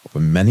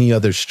 where many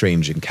other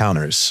strange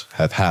encounters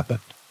have happened.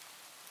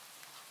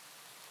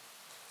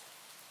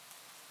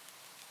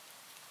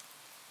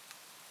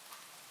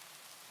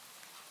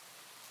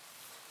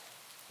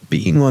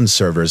 Being on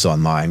servers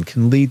online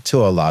can lead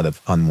to a lot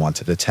of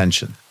unwanted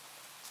attention.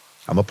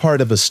 I'm a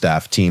part of a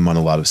staff team on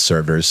a lot of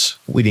servers,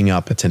 weeding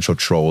out potential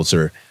trolls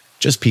or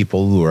just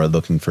people who are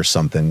looking for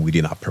something we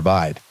do not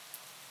provide.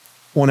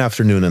 One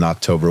afternoon in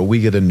October,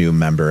 we get a new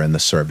member in the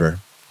server.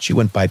 She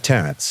went by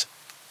Terrence.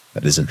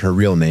 That isn't her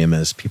real name,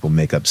 as people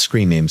make up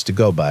screen names to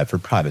go by for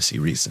privacy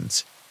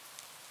reasons.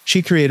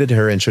 She created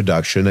her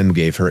introduction and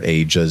gave her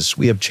age, as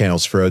we have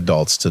channels for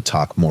adults to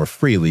talk more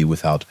freely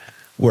without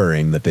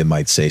worrying that they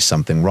might say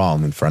something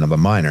wrong in front of a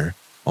minor,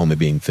 only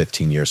being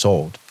 15 years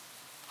old.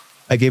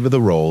 I gave her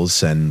the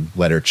roles and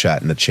let her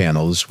chat in the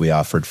channels we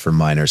offered for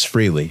minors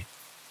freely.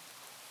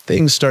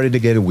 Things started to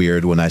get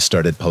weird when I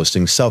started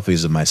posting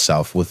selfies of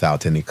myself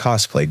without any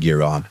cosplay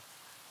gear on.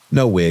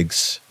 No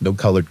wigs, no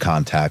colored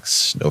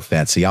contacts, no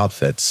fancy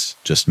outfits,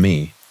 just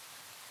me.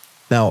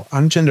 Now,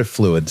 I'm gender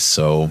fluid,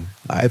 so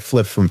I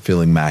flipped from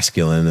feeling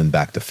masculine and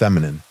back to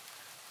feminine.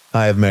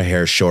 I have my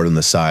hair short on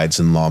the sides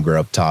and longer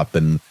up top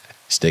and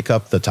stick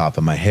up the top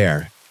of my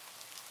hair,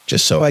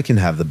 just so I can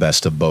have the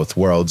best of both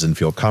worlds and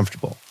feel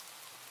comfortable.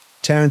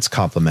 Terrence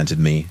complimented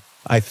me.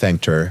 I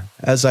thanked her,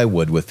 as I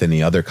would with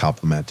any other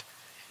compliment.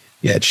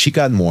 Yet she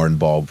got more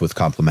involved with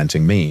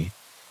complimenting me.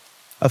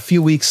 A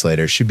few weeks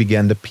later, she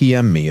began to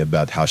PM me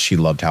about how she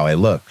loved how I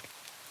looked.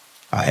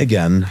 I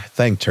again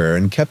thanked her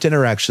and kept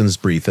interactions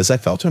brief, as I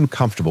felt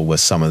uncomfortable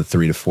with someone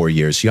 3 to 4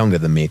 years younger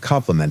than me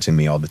complimenting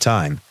me all the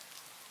time.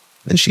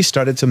 Then she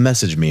started to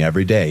message me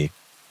every day,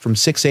 from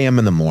 6 a.m.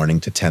 in the morning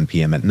to 10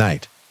 p.m. at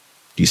night.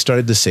 She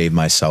started to save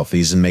my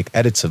selfies and make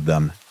edits of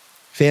them,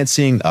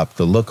 fancying up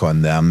the look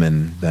on them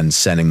and then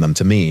sending them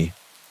to me.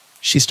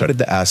 She started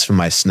to ask for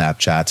my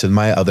Snapchat and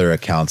my other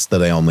accounts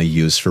that I only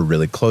use for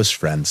really close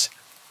friends.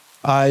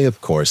 I,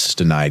 of course,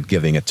 denied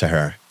giving it to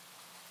her.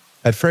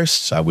 At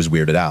first, I was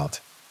weirded out.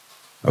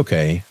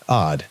 Okay,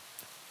 odd.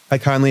 I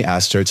kindly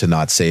asked her to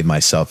not save my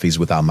selfies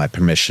without my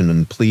permission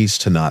and please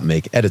to not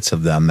make edits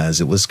of them,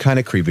 as it was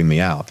kinda creeping me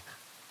out.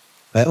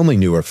 I only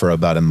knew her for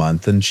about a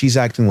month and she's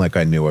acting like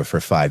I knew her for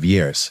 5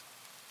 years.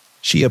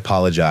 She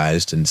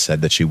apologized and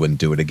said that she wouldn't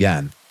do it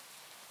again.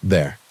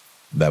 There,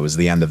 that was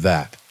the end of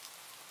that.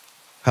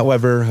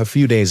 However, a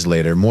few days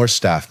later, more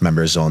staff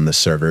members on the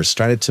server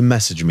started to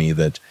message me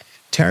that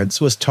Terrence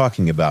was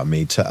talking about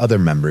me to other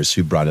members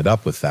who brought it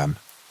up with them.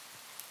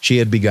 She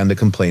had begun to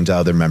complain to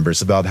other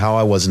members about how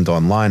I wasn't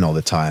online all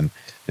the time,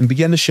 and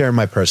began to share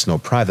my personal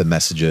private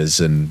messages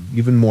and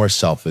even more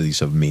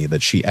selfies of me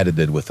that she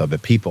edited with other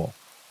people.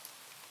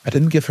 I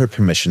didn't give her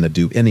permission to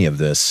do any of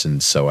this,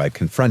 and so I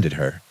confronted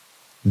her,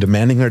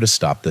 demanding her to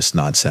stop this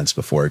nonsense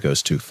before it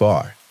goes too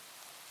far.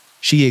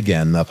 She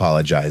again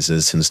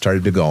apologizes and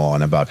started to go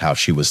on about how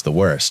she was the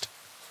worst,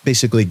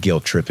 basically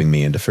guilt-tripping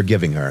me into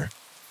forgiving her.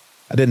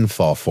 I didn't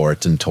fall for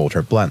it and told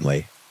her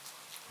bluntly,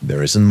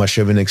 "There isn't much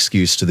of an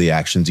excuse to the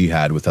actions you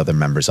had with other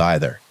members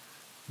either.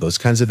 Those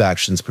kinds of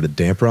actions put a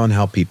damper on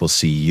how people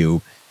see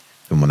you,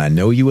 and when I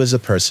know you as a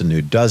person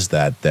who does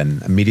that,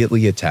 then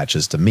immediately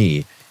attaches to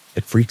me,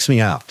 it freaks me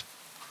out.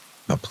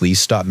 Now please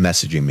stop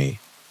messaging me.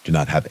 Do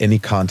not have any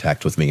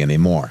contact with me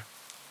anymore."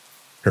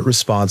 Her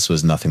response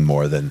was nothing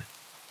more than,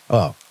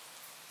 "Oh,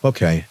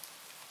 okay.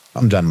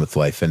 I'm done with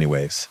life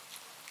anyways."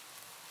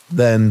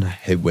 Then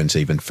it went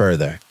even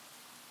further.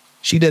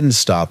 She didn't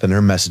stop and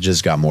her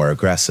messages got more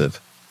aggressive,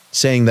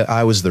 saying that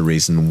I was the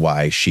reason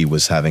why she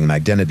was having an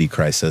identity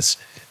crisis,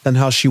 and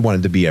how she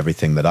wanted to be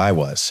everything that I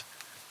was,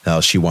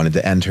 how she wanted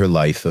to end her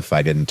life if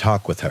I didn't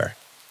talk with her.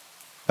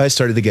 I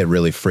started to get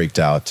really freaked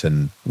out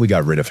and we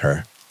got rid of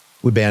her.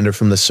 We banned her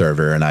from the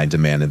server and I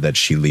demanded that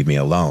she leave me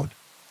alone.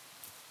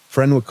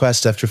 Friend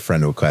request after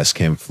friend request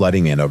came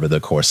flooding in over the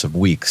course of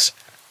weeks.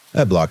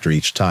 I blocked her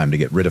each time to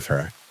get rid of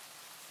her.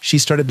 She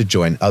started to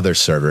join other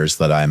servers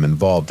that I am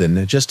involved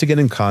in just to get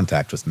in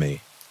contact with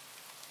me.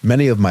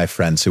 Many of my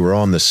friends who were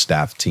on the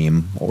staff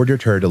team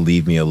ordered her to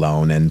leave me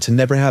alone and to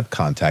never have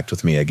contact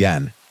with me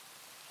again.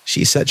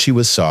 She said she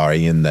was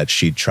sorry and that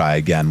she'd try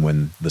again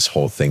when this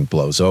whole thing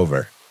blows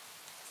over.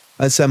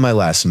 I sent my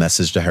last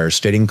message to her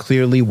stating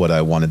clearly what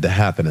I wanted to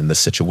happen in this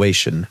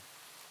situation.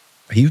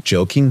 "Are you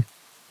joking?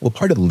 Well,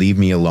 part of leave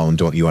me alone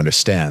don't you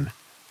understand?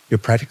 You're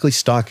practically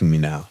stalking me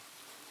now.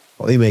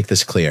 Let me make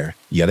this clear,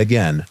 yet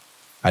again.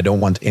 I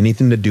don't want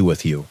anything to do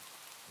with you.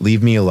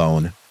 Leave me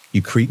alone.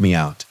 You creep me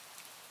out.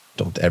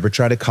 Don't ever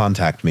try to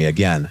contact me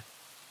again.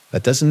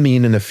 That doesn't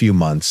mean in a few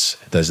months.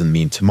 It doesn't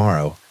mean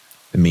tomorrow.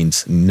 It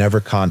means never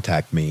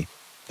contact me,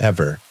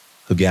 ever,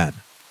 again."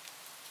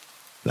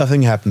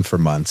 Nothing happened for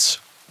months.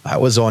 I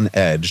was on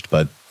edge,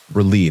 but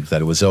relieved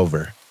that it was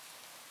over.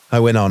 I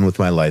went on with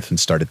my life and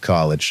started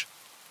college.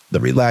 The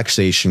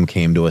relaxation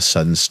came to a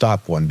sudden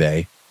stop one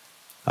day.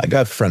 I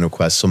got friend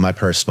requests on my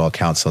personal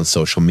accounts on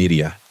social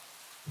media.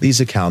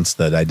 These accounts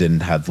that I didn't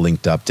have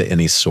linked up to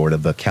any sort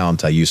of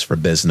account I use for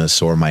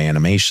business or my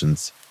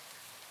animations.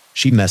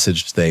 She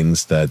messaged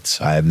things that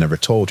I have never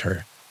told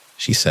her.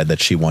 She said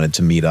that she wanted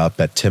to meet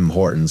up at Tim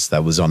Hortons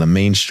that was on a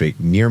main street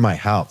near my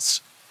house.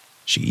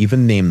 She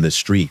even named the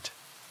street.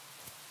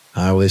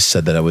 I always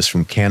said that I was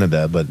from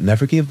Canada, but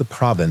never gave the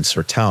province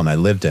or town I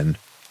lived in.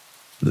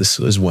 This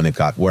was when it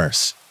got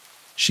worse.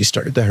 She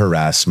started to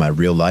harass my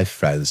real-life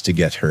friends to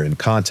get her in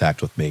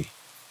contact with me.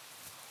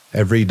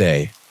 Every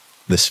day,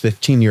 this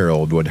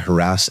 15-year-old would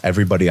harass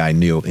everybody I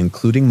knew,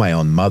 including my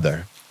own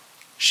mother.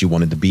 She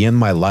wanted to be in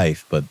my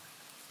life, but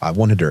I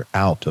wanted her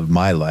out of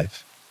my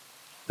life.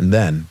 And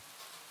then,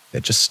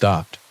 it just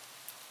stopped.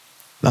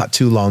 Not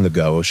too long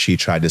ago, she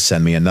tried to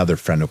send me another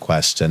friend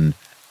request, and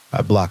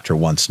I blocked her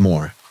once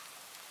more.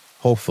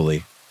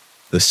 Hopefully,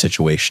 the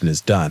situation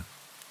is done.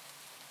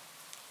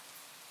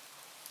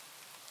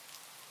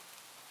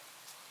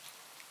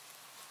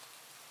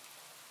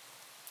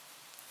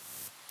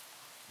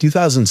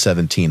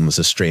 "2017 was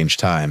a strange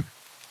time.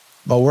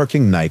 While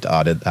working night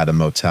audit at a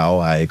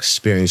motel, I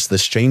experienced the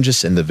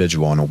strangest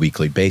individual on a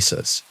weekly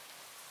basis.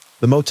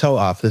 The motel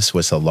office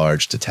was a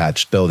large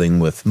detached building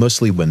with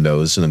mostly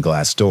windows and a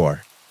glass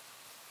door.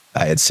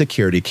 I had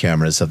security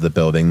cameras of the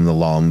building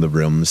along the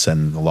rooms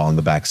and along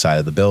the backside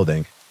of the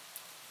building.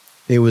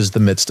 It was the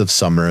midst of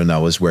summer and I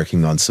was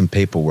working on some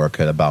paperwork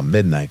at about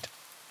midnight.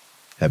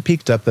 I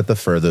peeked up at the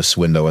furthest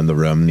window in the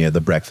room near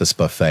the breakfast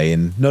buffet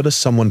and noticed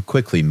someone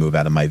quickly move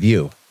out of my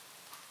view.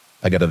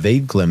 I got a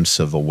vague glimpse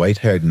of a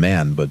white-haired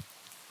man, but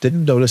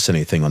didn't notice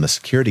anything on the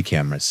security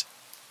cameras.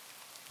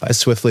 I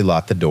swiftly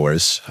locked the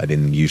doors. I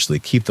didn't usually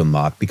keep them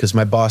locked because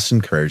my boss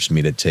encouraged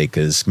me to take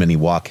as many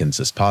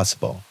walk-ins as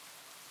possible.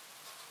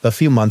 A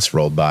few months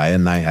rolled by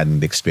and I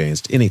hadn't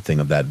experienced anything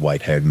of that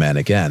white-haired man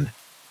again.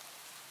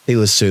 It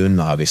was soon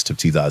August of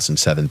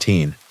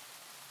 2017.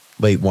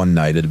 Late one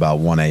night at about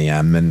 1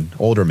 a.m., an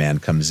older man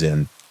comes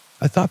in.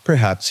 I thought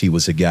perhaps he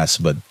was a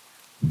guest, but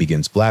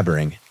begins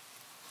blabbering.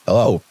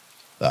 "Hello.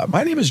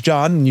 My name is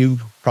John, and you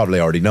probably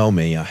already know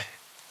me. I'm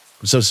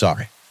so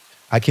sorry.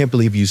 I can't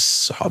believe you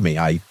saw me.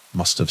 I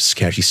must have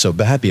scared you so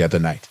bad the other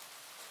night."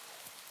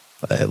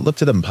 I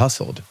looked at him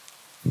puzzled.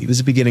 He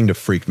was beginning to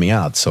freak me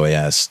out, so I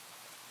asked,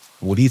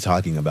 "What are you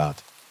talking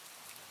about?"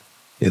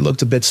 He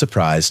looked a bit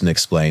surprised and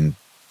explained,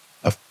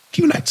 "A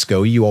few nights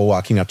ago, you were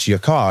walking up to your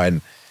car,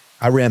 and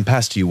I ran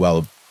past you,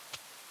 well,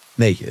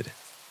 naked.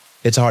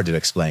 It's hard to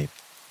explain."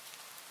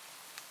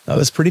 I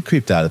was pretty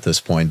creeped out at this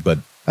point, but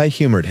I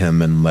humored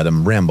him and let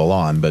him ramble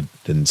on, but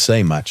didn't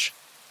say much.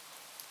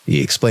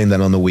 He explained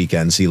that on the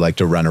weekends he liked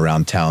to run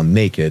around town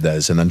naked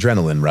as an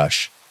adrenaline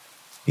rush.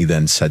 He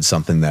then said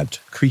something that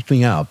creeped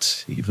me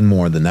out even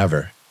more than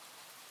ever.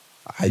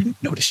 "I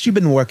noticed you've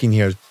been working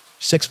here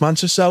 6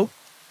 months or so.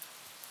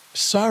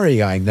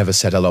 Sorry I never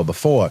said hello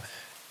before.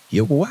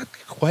 You work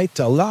quite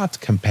a lot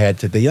compared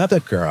to the other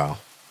girl."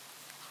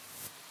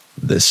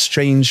 This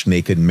strange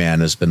naked man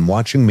has been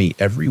watching me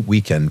every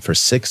weekend for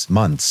 6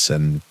 months,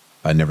 and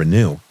I never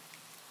knew.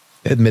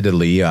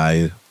 Admittedly,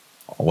 I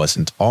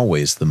wasn't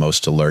always the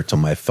most alert on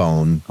my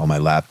phone, on my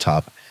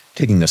laptop,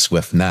 taking a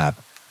swift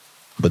nap.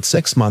 But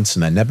 6 months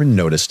and I never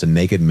noticed a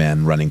naked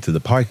man running through the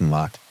parking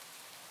lot.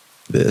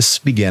 This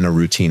began a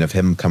routine of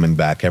him coming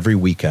back every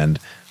weekend,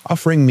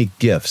 offering me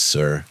gifts,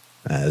 or,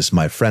 as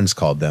my friends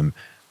called them,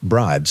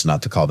 bribes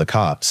not to call the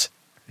cops.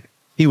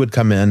 He would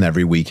come in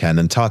every weekend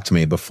and talk to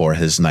me before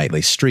his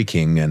nightly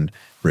streaking and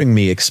bring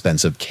me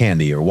expensive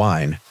candy or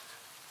wine.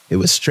 It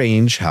was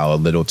strange how a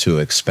little too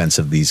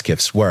expensive these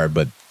gifts were,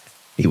 but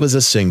he was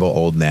a single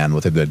old man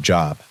with a good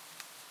job.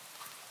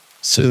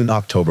 Soon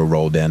October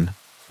rolled in,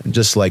 and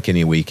just like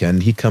any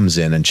weekend, he comes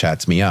in and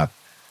chats me up,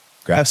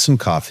 grabs some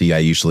coffee I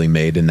usually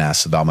made, and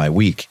asks about my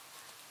week.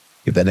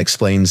 He then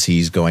explains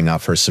he's going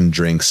out for some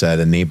drinks at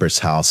a neighbor's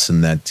house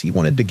and that he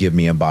wanted to give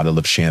me a bottle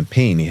of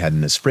champagne he had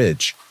in his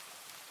fridge.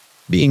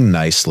 Being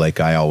nice like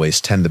I always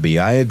tend to be,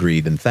 I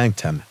agreed and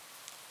thanked him.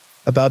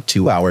 About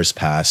 2 hours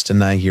passed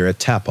and I hear a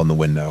tap on the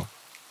window.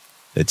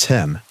 It's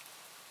him,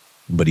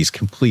 but he's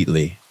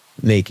completely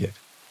naked.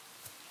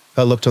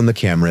 I looked on the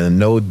camera and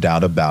no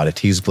doubt about it,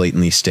 he's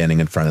blatantly standing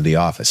in front of the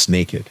office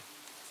naked.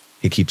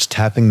 He keeps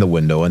tapping the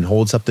window and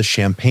holds up the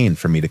champagne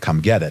for me to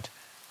come get it.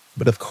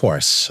 But of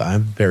course,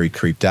 I'm very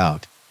creeped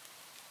out.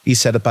 He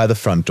set it by the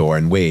front door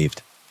and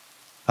waved.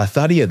 I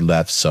thought he had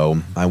left,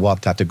 so I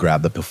walked out to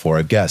grab it before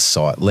a guest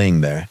saw it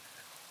laying there.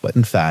 But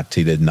in fact,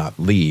 he did not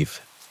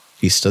leave.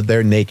 He stood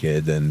there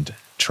naked and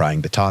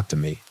trying to talk to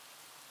me.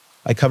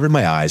 I covered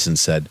my eyes and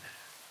said,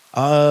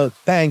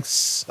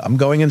 Thanks, I'm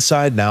going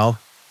inside now."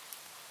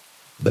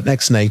 The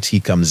next night he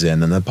comes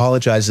in and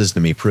apologizes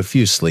to me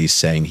profusely,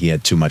 saying he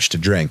had too much to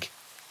drink.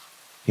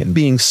 And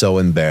being so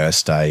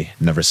embarrassed, I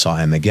never saw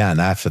him again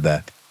after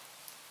that.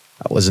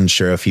 I wasn't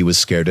sure if he was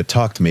scared to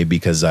talk to me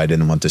because I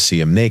didn't want to see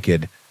him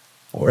naked,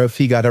 or if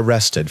he got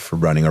arrested for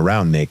running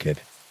around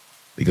naked.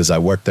 Because I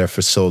worked there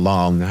for so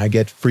long, I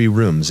get free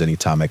rooms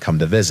anytime I come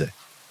to visit.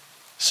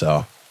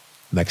 So,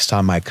 next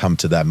time I come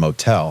to that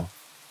motel,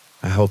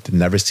 I hope to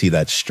never see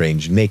that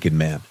strange naked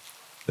man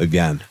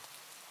again.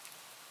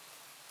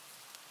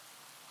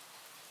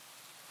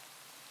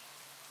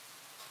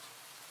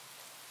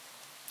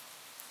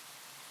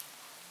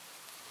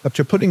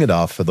 After putting it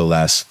off for the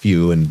last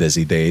few and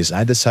busy days,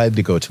 I decided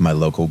to go to my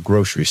local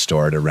grocery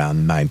store at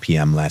around 9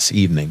 p.m. last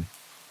evening.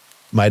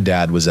 My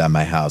dad was at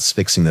my house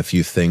fixing a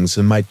few things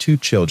and my 2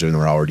 children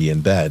were already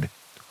in bed.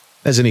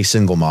 As any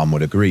single mom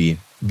would agree,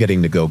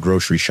 getting to go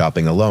grocery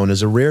shopping alone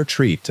is a rare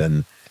treat,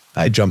 and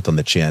I jumped on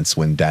the chance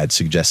when Dad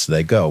suggested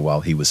I go while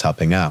he was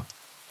helping out.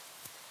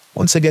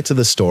 Once I get to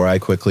the store, I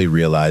quickly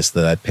realized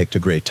that I'd picked a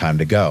great time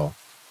to go.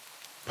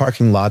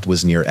 Parking lot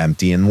was near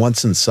empty, and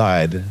once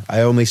inside,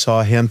 I only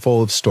saw a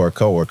handful of store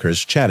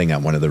coworkers chatting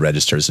at one of the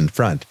registers in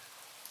front.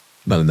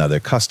 Not another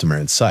customer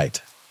in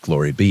sight,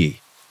 glory be.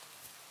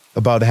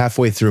 About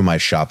halfway through my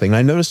shopping,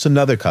 I noticed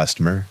another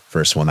customer,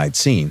 first one I'd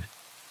seen.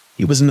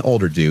 He was an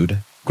older dude,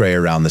 gray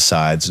around the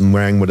sides and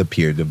wearing what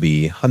appeared to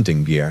be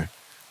hunting gear.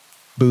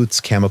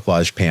 Boots,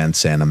 camouflage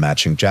pants, and a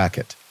matching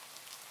jacket.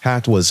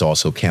 Hat was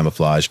also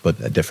camouflage, but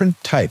a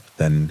different type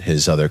than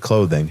his other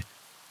clothing.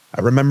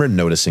 I remember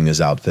noticing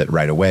his outfit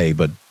right away,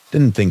 but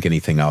didn't think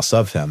anything else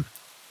of him.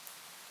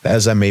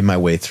 As I made my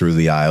way through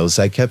the aisles,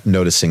 I kept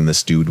noticing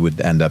this dude would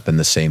end up in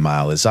the same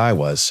aisle as I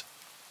was.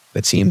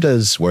 It seemed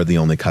as we're the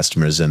only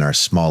customers in our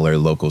smaller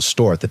local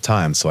store at the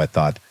time, so I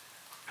thought,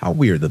 how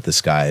weird that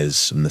this guy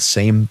is in the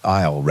same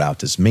aisle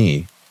route as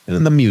me, in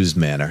an amused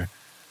manner.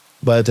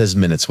 But as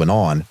minutes went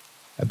on,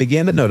 I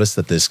began to notice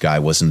that this guy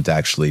wasn't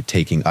actually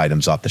taking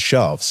items off the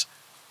shelves.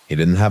 He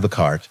didn't have a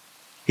cart.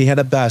 He had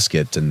a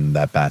basket, and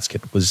that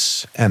basket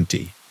was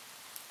empty.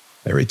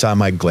 Every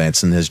time I'd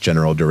glance in his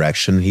general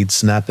direction, he'd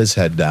snap his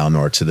head down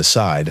or to the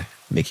side,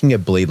 making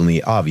it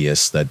blatantly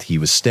obvious that he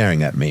was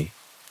staring at me.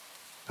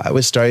 I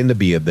was starting to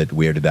be a bit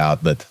weirded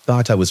out, but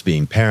thought I was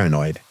being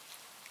paranoid.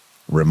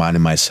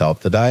 Reminding myself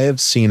that I have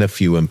seen a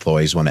few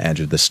employees when I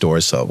entered the store,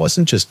 so it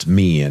wasn't just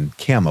me and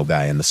Camo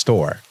Guy in the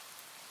store.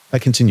 I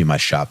continued my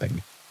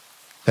shopping.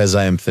 As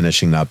I am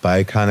finishing up,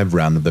 I kind of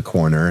rounded the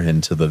corner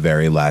into the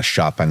very last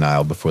shopping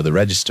aisle before the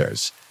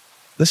registers.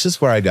 This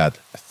is where I got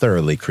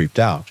thoroughly creeped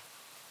out.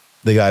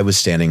 The guy was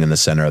standing in the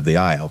center of the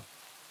aisle.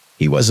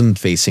 He wasn't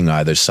facing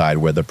either side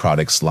where the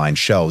products lined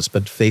shelves,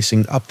 but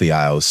facing up the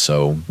aisle,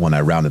 so when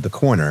I rounded the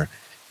corner,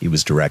 he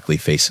was directly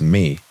facing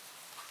me.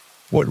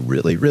 What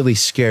really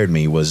scared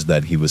me was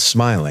that he was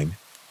smiling.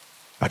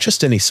 Not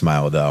just any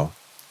smile, though.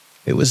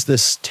 It was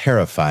this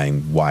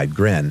terrifying, wide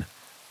grin,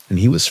 and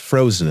he was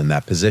frozen in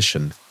that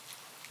position.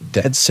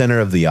 Dead center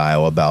of the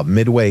aisle, about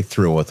midway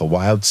through, with a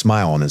wild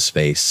smile on his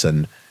face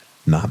and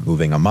not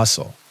moving a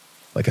muscle,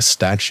 like a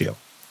statue.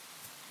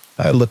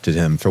 I looked at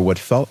him for what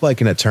felt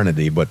like an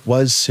eternity but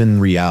was, in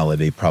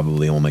reality,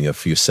 probably only a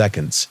few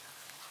seconds.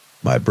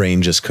 My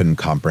brain just couldn't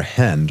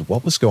comprehend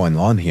what was going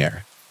on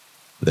here.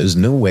 There's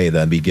no way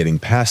that I'd be getting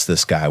past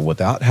this guy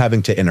without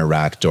having to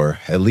interact or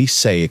at least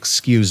say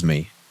excuse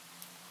me.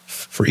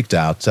 Freaked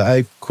out,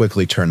 I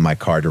quickly turned my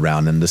card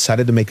around and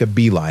decided to make a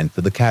beeline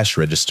for the cash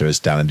registers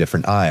down a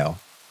different aisle.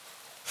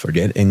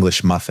 Forget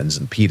English muffins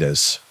and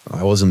pitas,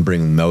 I wasn't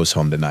bringing those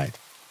home tonight.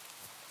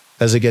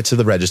 As I get to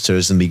the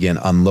registers and begin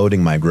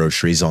unloading my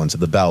groceries onto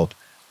the belt,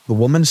 the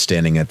woman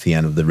standing at the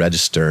end of the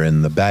register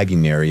in the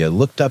bagging area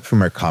looked up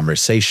from her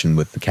conversation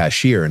with the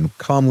cashier and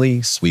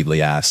calmly,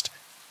 sweetly asked,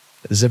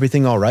 "Is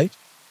everything all right?"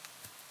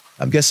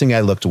 I'm guessing I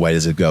looked white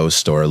as a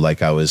ghost or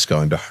like I was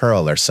going to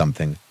hurl or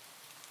something.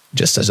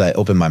 Just as I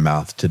opened my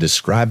mouth to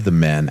describe the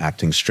man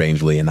acting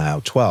strangely in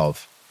aisle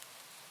 12,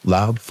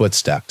 loud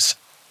footsteps,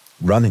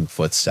 running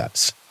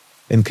footsteps,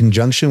 in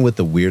conjunction with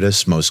the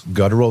weirdest, most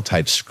guttural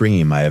type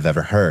scream I have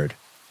ever heard.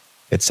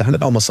 It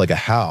sounded almost like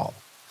a howl.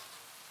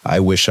 I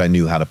wish I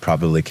knew how to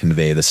properly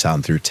convey the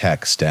sound through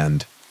text,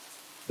 and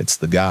it's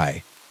the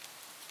guy.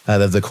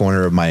 Out of the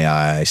corner of my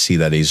eye, I see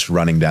that he's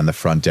running down the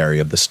front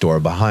area of the store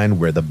behind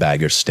where the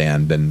baggers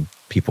stand and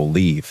people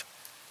leave.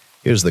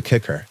 Here's the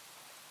kicker.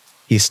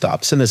 He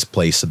stops in his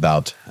place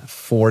about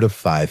 4 to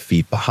 5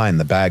 feet behind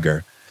the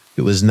bagger,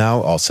 who is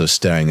now also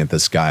staring at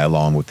this guy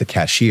along with the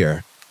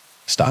cashier,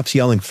 stops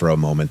yelling for a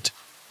moment,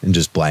 and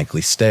just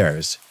blankly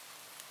stares.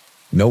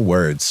 No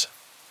words,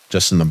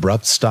 just an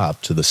abrupt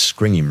stop to the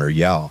scream or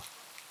yell.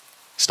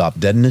 Stopped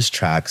dead in his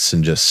tracks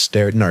and just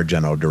stared in our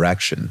general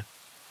direction.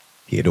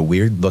 He had a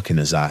weird look in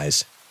his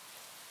eyes.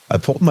 I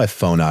pulled my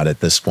phone out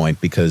at this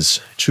point because,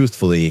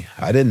 truthfully,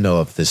 I didn't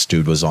know if this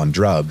dude was on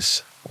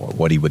drugs or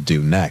what he would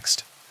do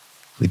next.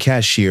 The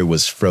cashier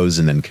was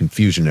frozen in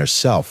confusion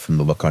herself from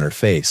the look on her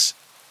face.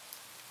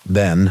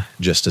 Then,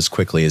 just as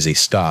quickly as he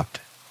stopped,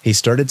 he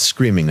started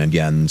screaming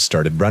again and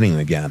started running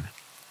again.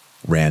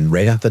 Ran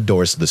right out the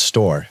doors of the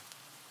store.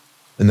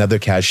 Another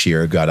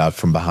cashier got out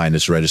from behind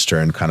his register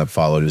and kind of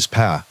followed his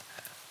path,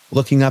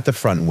 looking out the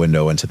front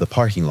window into the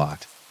parking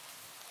lot.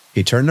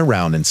 He turned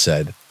around and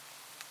said,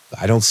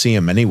 "I don't see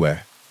him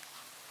anywhere."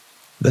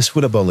 This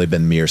would have only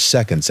been mere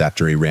seconds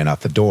after he ran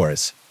out the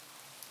doors.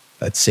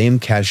 That same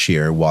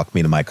cashier walked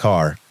me to my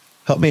car,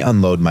 helped me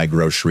unload my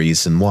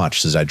groceries, and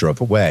watched as I drove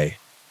away.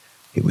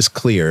 It was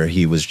clear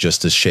he was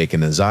just as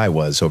shaken as I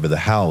was over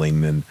the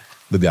howling and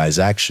the guy's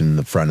action in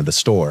the front of the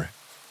store.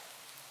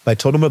 I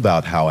told him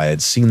about how I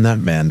had seen that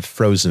man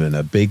frozen in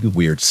a big,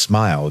 weird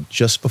smile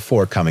just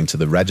before coming to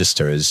the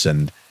registers,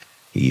 and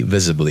he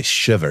visibly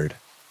shivered.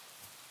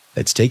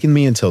 It's taken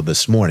me until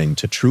this morning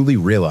to truly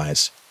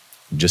realize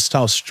just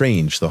how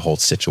strange the whole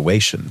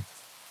situation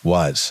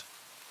was.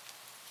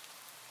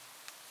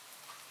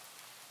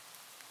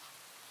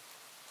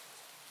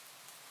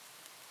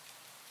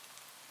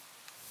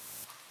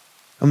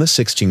 I'm a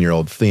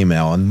 16-year-old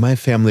female, and my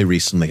family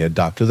recently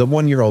adopted a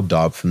 1-year-old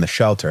dog from the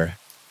shelter.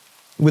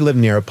 We live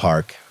near a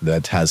park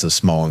that has a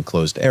small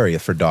enclosed area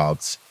for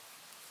dogs.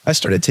 I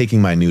started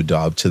taking my new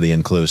dog to the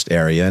enclosed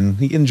area, and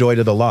he enjoyed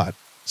it a lot,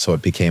 so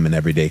it became an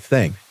everyday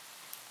thing.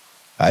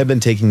 I've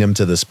been taking him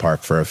to this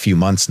park for a few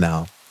months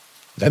now.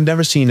 I've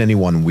never seen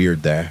anyone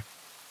weird there.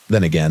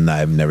 Then again,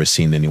 I've never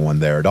seen anyone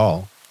there at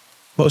all,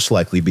 most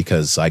likely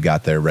because I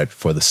got there right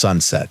before the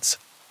sun sets.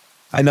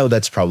 I know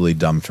that's probably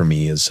dumb for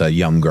me as a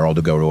young girl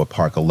to go to a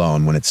park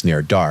alone when it's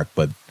near dark,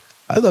 but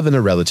I live in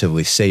a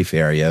relatively safe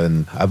area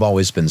and I've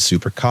always been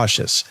super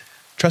cautious,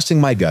 trusting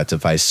my gut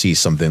if I see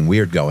something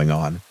weird going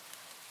on.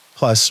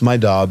 Plus, my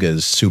dog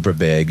is super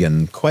big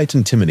and quite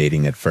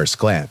intimidating at first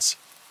glance.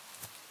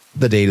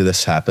 The day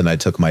this happened, I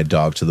took my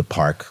dog to the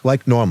park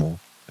like normal.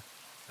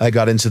 I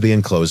got into the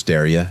enclosed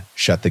area,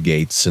 shut the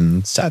gates,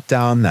 and sat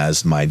down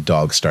as my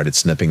dog started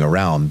sniffing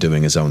around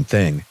doing his own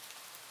thing.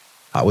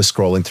 I was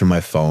scrolling through my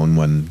phone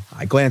when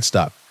I glanced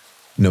up,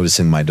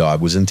 noticing my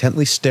dog was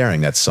intently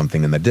staring at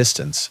something in the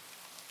distance.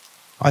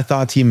 I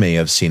thought he may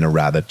have seen a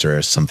rabbit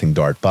or something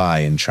dart by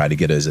and try to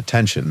get his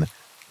attention,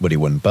 but he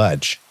wouldn't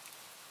budge.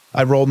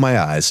 I rolled my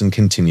eyes and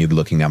continued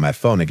looking at my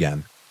phone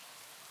again.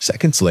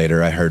 Seconds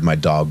later, I heard my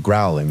dog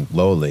growling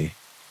lowly.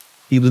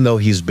 Even though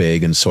he's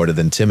big and sort of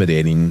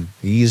intimidating,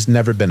 he's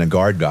never been a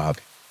guard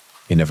dog.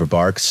 He never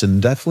barks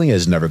and definitely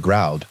has never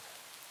growled,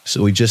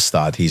 so we just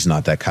thought he's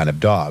not that kind of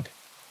dog.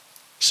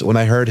 So when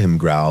I heard him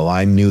growl,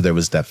 I knew there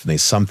was definitely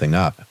something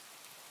up.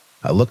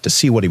 I looked to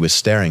see what he was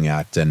staring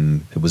at,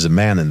 and it was a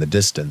man in the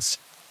distance.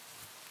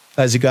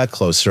 As he got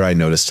closer, I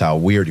noticed how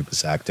weird he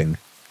was acting.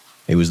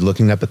 He was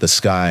looking up at the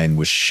sky and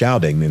was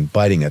shouting and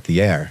biting at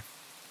the air.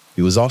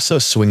 He was also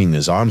swinging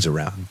his arms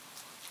around.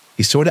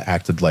 He sort of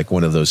acted like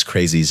one of those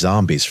crazy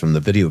zombies from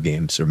the video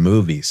games or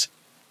movies.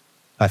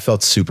 I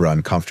felt super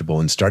uncomfortable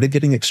and started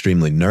getting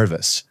extremely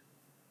nervous.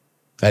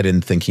 I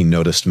didn't think he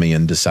noticed me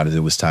and decided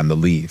it was time to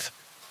leave.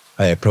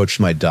 I approached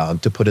my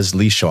dog to put his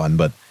leash on,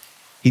 but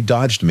he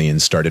dodged me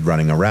and started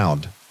running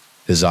around,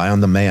 his eye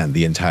on the man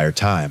the entire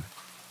time.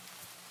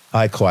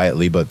 I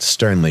quietly but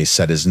sternly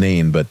said his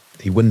name, but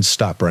he wouldn't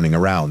stop running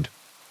around.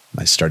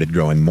 I started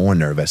growing more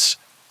nervous.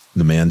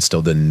 The man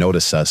still didn't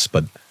notice us,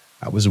 but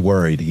I was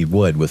worried he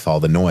would with all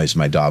the noise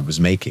my dog was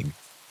making.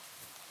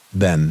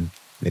 Then,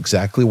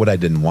 exactly what I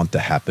didn't want to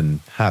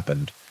happen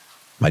happened.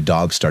 My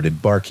dog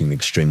started barking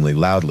extremely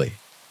loudly.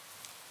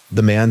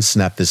 The man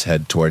snapped his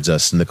head towards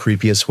us in the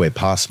creepiest way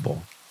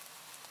possible.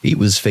 He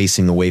was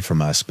facing away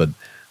from us, but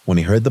when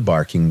he heard the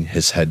barking,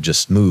 his head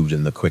just moved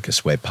in the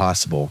quickest way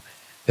possible,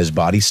 his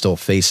body still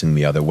facing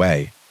the other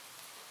way.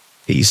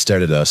 He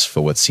stared at us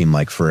for what seemed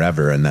like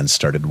forever and then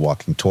started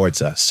walking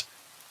towards us.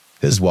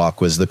 His walk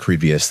was the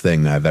creepiest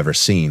thing I've ever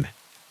seen.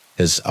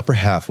 His upper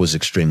half was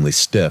extremely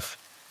stiff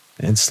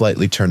and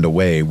slightly turned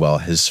away while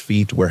his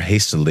feet were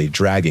hastily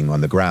dragging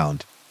on the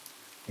ground.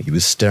 He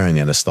was staring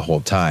at us the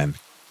whole time.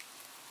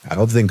 I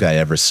don't think I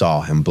ever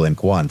saw him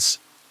blink once.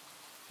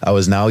 I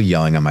was now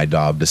yelling at my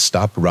dog to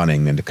stop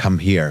running and to come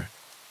here.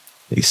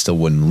 He still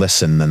wouldn't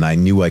listen, and I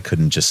knew I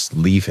couldn't just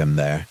leave him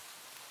there.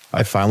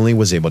 I finally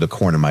was able to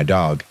corner my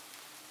dog.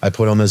 I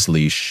put on his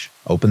leash,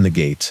 opened the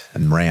gate,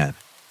 and ran.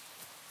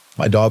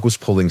 My dog was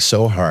pulling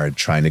so hard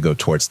trying to go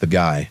towards the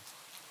guy.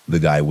 The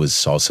guy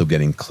was also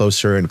getting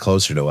closer and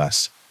closer to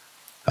us.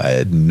 I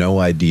had no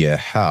idea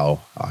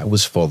how. I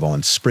was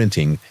full-on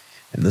sprinting,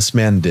 and this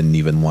man didn't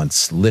even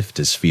once lift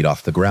his feet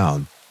off the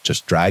ground,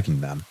 just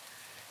dragging them.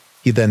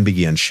 He then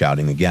began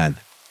shouting again.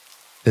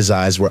 His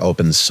eyes were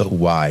opened so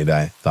wide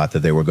I thought that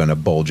they were going to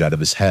bulge out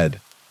of his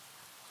head.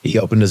 He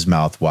opened his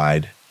mouth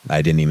wide.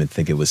 I didn't even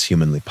think it was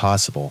humanly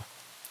possible.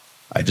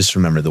 I just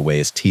remember the way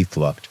his teeth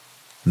looked.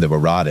 They were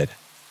rotted,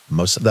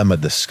 most of them a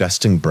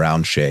disgusting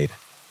brown shade.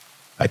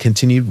 I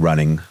continued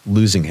running,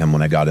 losing him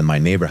when I got in my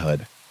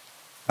neighborhood.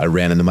 I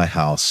ran into my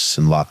house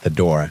and locked the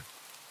door.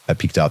 I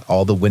peeked out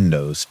all the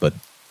windows, but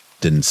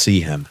didn't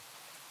see him.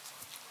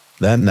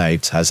 That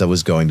night, as I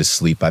was going to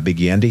sleep, I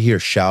began to hear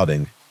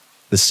shouting,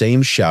 the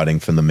same shouting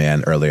from the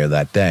man earlier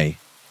that day.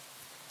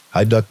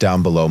 I ducked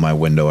down below my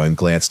window and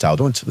glanced out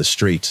onto the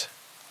street.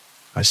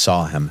 I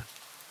saw him.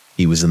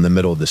 He was in the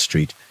middle of the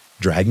street,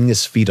 dragging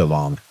his feet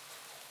along.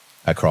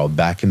 I crawled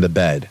back into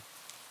bed,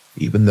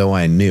 even though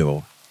I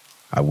knew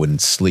I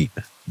wouldn't sleep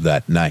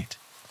that night.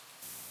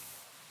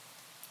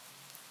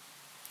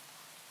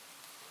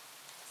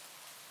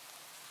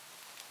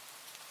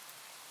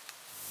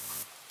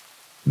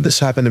 This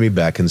happened to me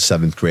back in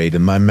 7th grade,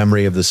 and my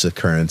memory of this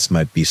occurrence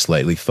might be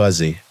slightly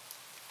fuzzy.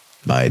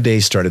 My day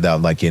started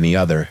out like any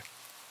other.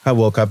 I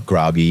woke up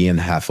groggy and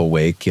half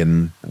awake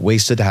and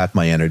wasted half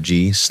my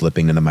energy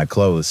slipping into my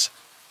clothes.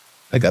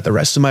 I got the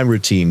rest of my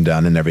routine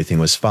done and everything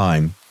was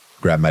fine,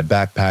 grabbed my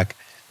backpack,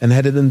 and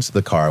headed into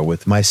the car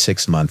with my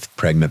 6-month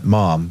pregnant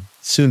mom,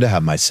 soon to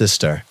have my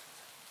sister.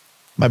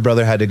 My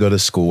brother had to go to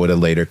school at a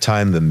later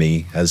time than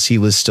me, as he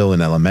was still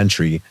in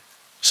elementary,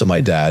 so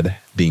my dad,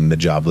 being the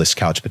jobless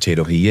couch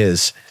potato he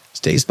is,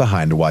 stays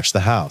behind to watch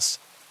the house.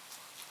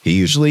 He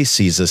usually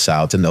sees us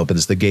out and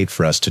opens the gate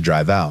for us to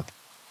drive out.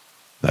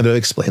 Now, to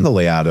explain the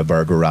layout of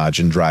our garage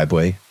and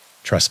driveway,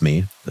 trust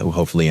me, it will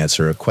hopefully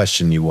answer a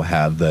question you will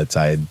have that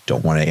I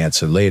don't want to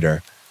answer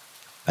later.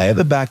 I have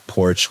a back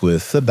porch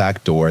with a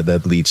back door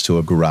that leads to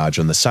a garage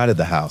on the side of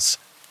the house.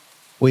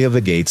 We have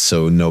a gate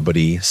so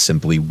nobody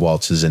simply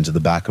waltzes into the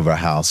back of our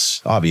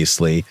house,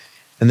 obviously,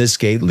 and this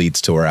gate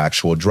leads to our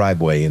actual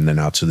driveway and then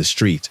out to the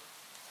street.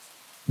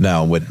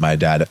 Now, when my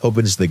dad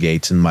opens the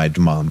gate and my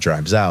mom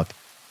drives out,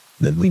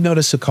 then we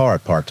notice a car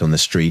parked on the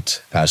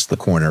street past the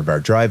corner of our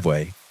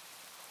driveway.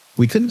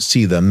 We couldn't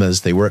see them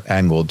as they were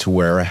angled to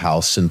where a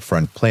house and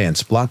front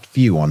plants blocked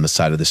view on the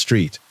side of the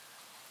street.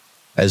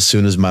 As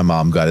soon as my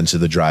mom got into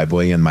the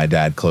driveway and my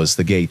dad closed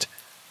the gate,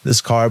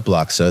 this car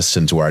blocks us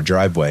into our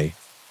driveway.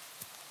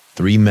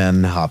 3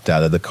 men hopped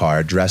out of the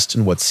car dressed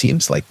in what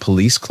seems like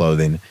police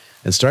clothing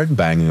and started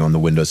banging on the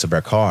windows of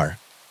our car.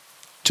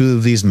 2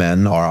 of these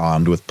men are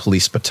armed with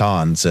police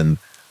batons and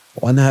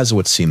one has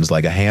what seems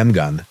like a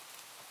handgun.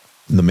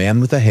 The man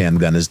with the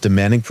handgun is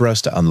demanding for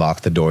us to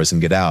unlock the doors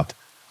and get out,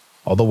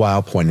 all the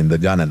while pointing the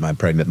gun at my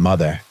pregnant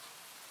mother.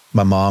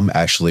 My mom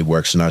actually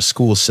works in our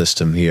school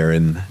system here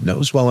and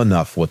knows well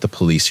enough what the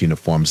police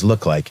uniforms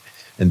look like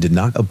and did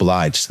not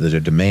oblige to their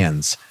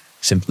demands,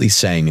 simply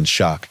saying in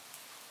shock,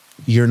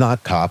 "You're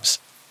not cops.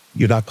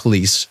 You're not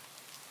police.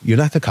 You're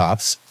not the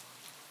cops."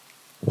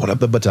 One of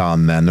the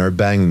baton men are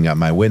banging at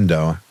my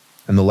window,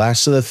 and the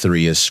last of the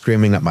 3 is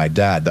screaming at my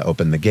dad to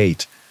open the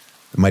gate.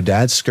 My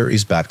dad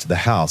scurries back to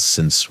the house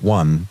since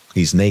 1,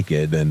 he's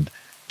naked, and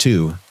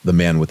 2, the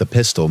man with a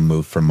pistol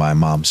moved from my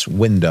mom's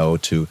window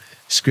to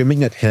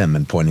screaming at him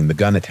and pointing the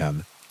gun at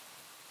him.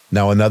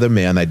 Now, another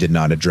man I did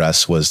not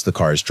address was the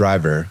car's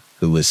driver,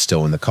 who was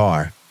still in the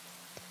car.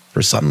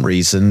 For some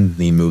reason,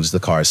 he moves the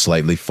car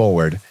slightly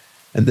forward,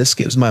 and this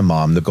gives my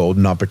mom the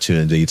golden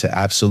opportunity to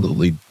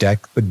absolutely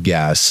deck the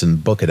gas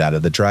and book it out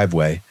of the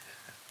driveway.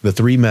 The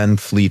 3 men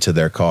flee to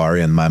their car,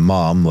 and my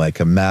mom,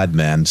 like a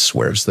madman,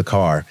 swerves the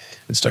car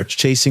and starts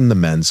chasing the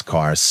men's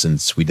car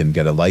since we didn't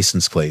get a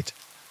license plate.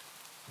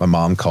 My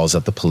mom calls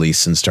up the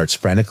police and starts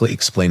frantically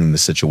explaining the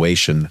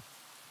situation.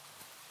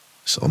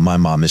 So my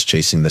mom is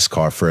chasing this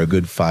car for a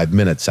good 5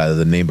 minutes out of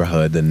the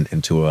neighborhood and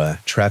into a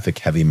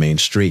traffic-heavy main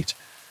street.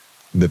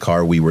 The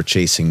car we were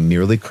chasing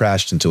nearly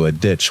crashed into a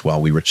ditch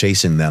while we were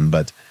chasing them,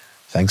 but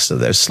thanks to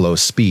their slow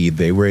speed,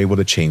 they were able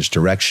to change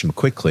direction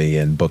quickly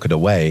and book it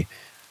away,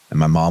 and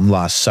my mom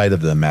lost sight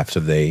of them after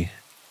they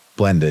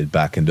blended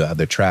back into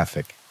other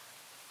traffic.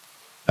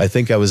 I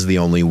think I was the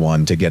only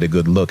one to get a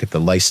good look at the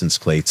license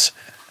plates,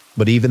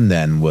 but even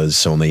then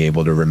was only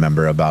able to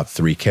remember about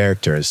 3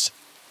 characters.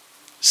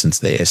 Since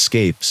they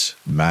escaped,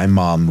 my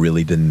mom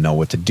really didn't know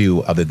what to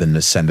do other than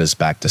to send us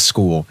back to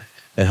school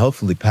and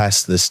hopefully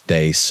pass this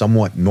day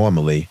somewhat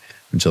normally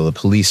until the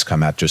police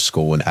come after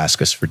school and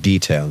ask us for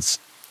details.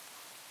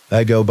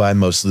 I go by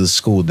most of the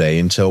school day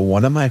until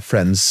one of my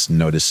friends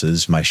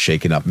notices my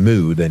shaken up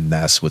mood and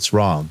asks what's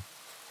wrong.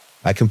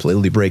 I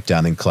completely break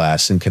down in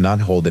class and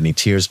cannot hold any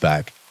tears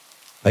back.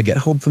 I get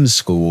home from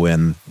school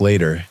and,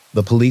 later,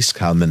 the police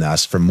come and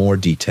ask for more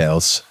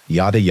details,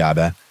 yada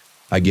yada.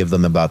 I give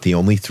them about the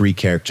only 3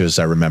 characters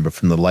I remember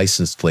from the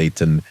license plate,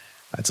 and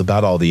that's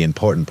about all the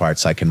important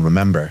parts I can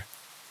remember.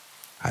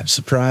 I'm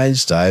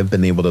surprised I've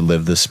been able to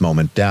live this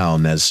moment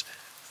down, as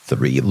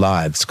 3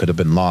 lives could have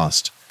been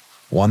lost,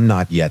 one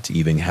not yet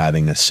even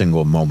having a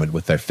single moment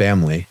with their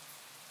family.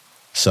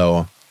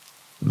 So,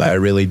 I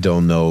really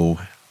don't know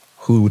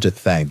who to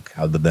thank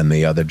other than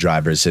the other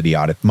driver's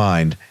idiotic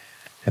mind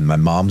and my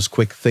mom's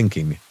quick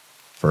thinking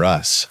for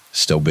us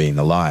still being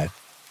alive.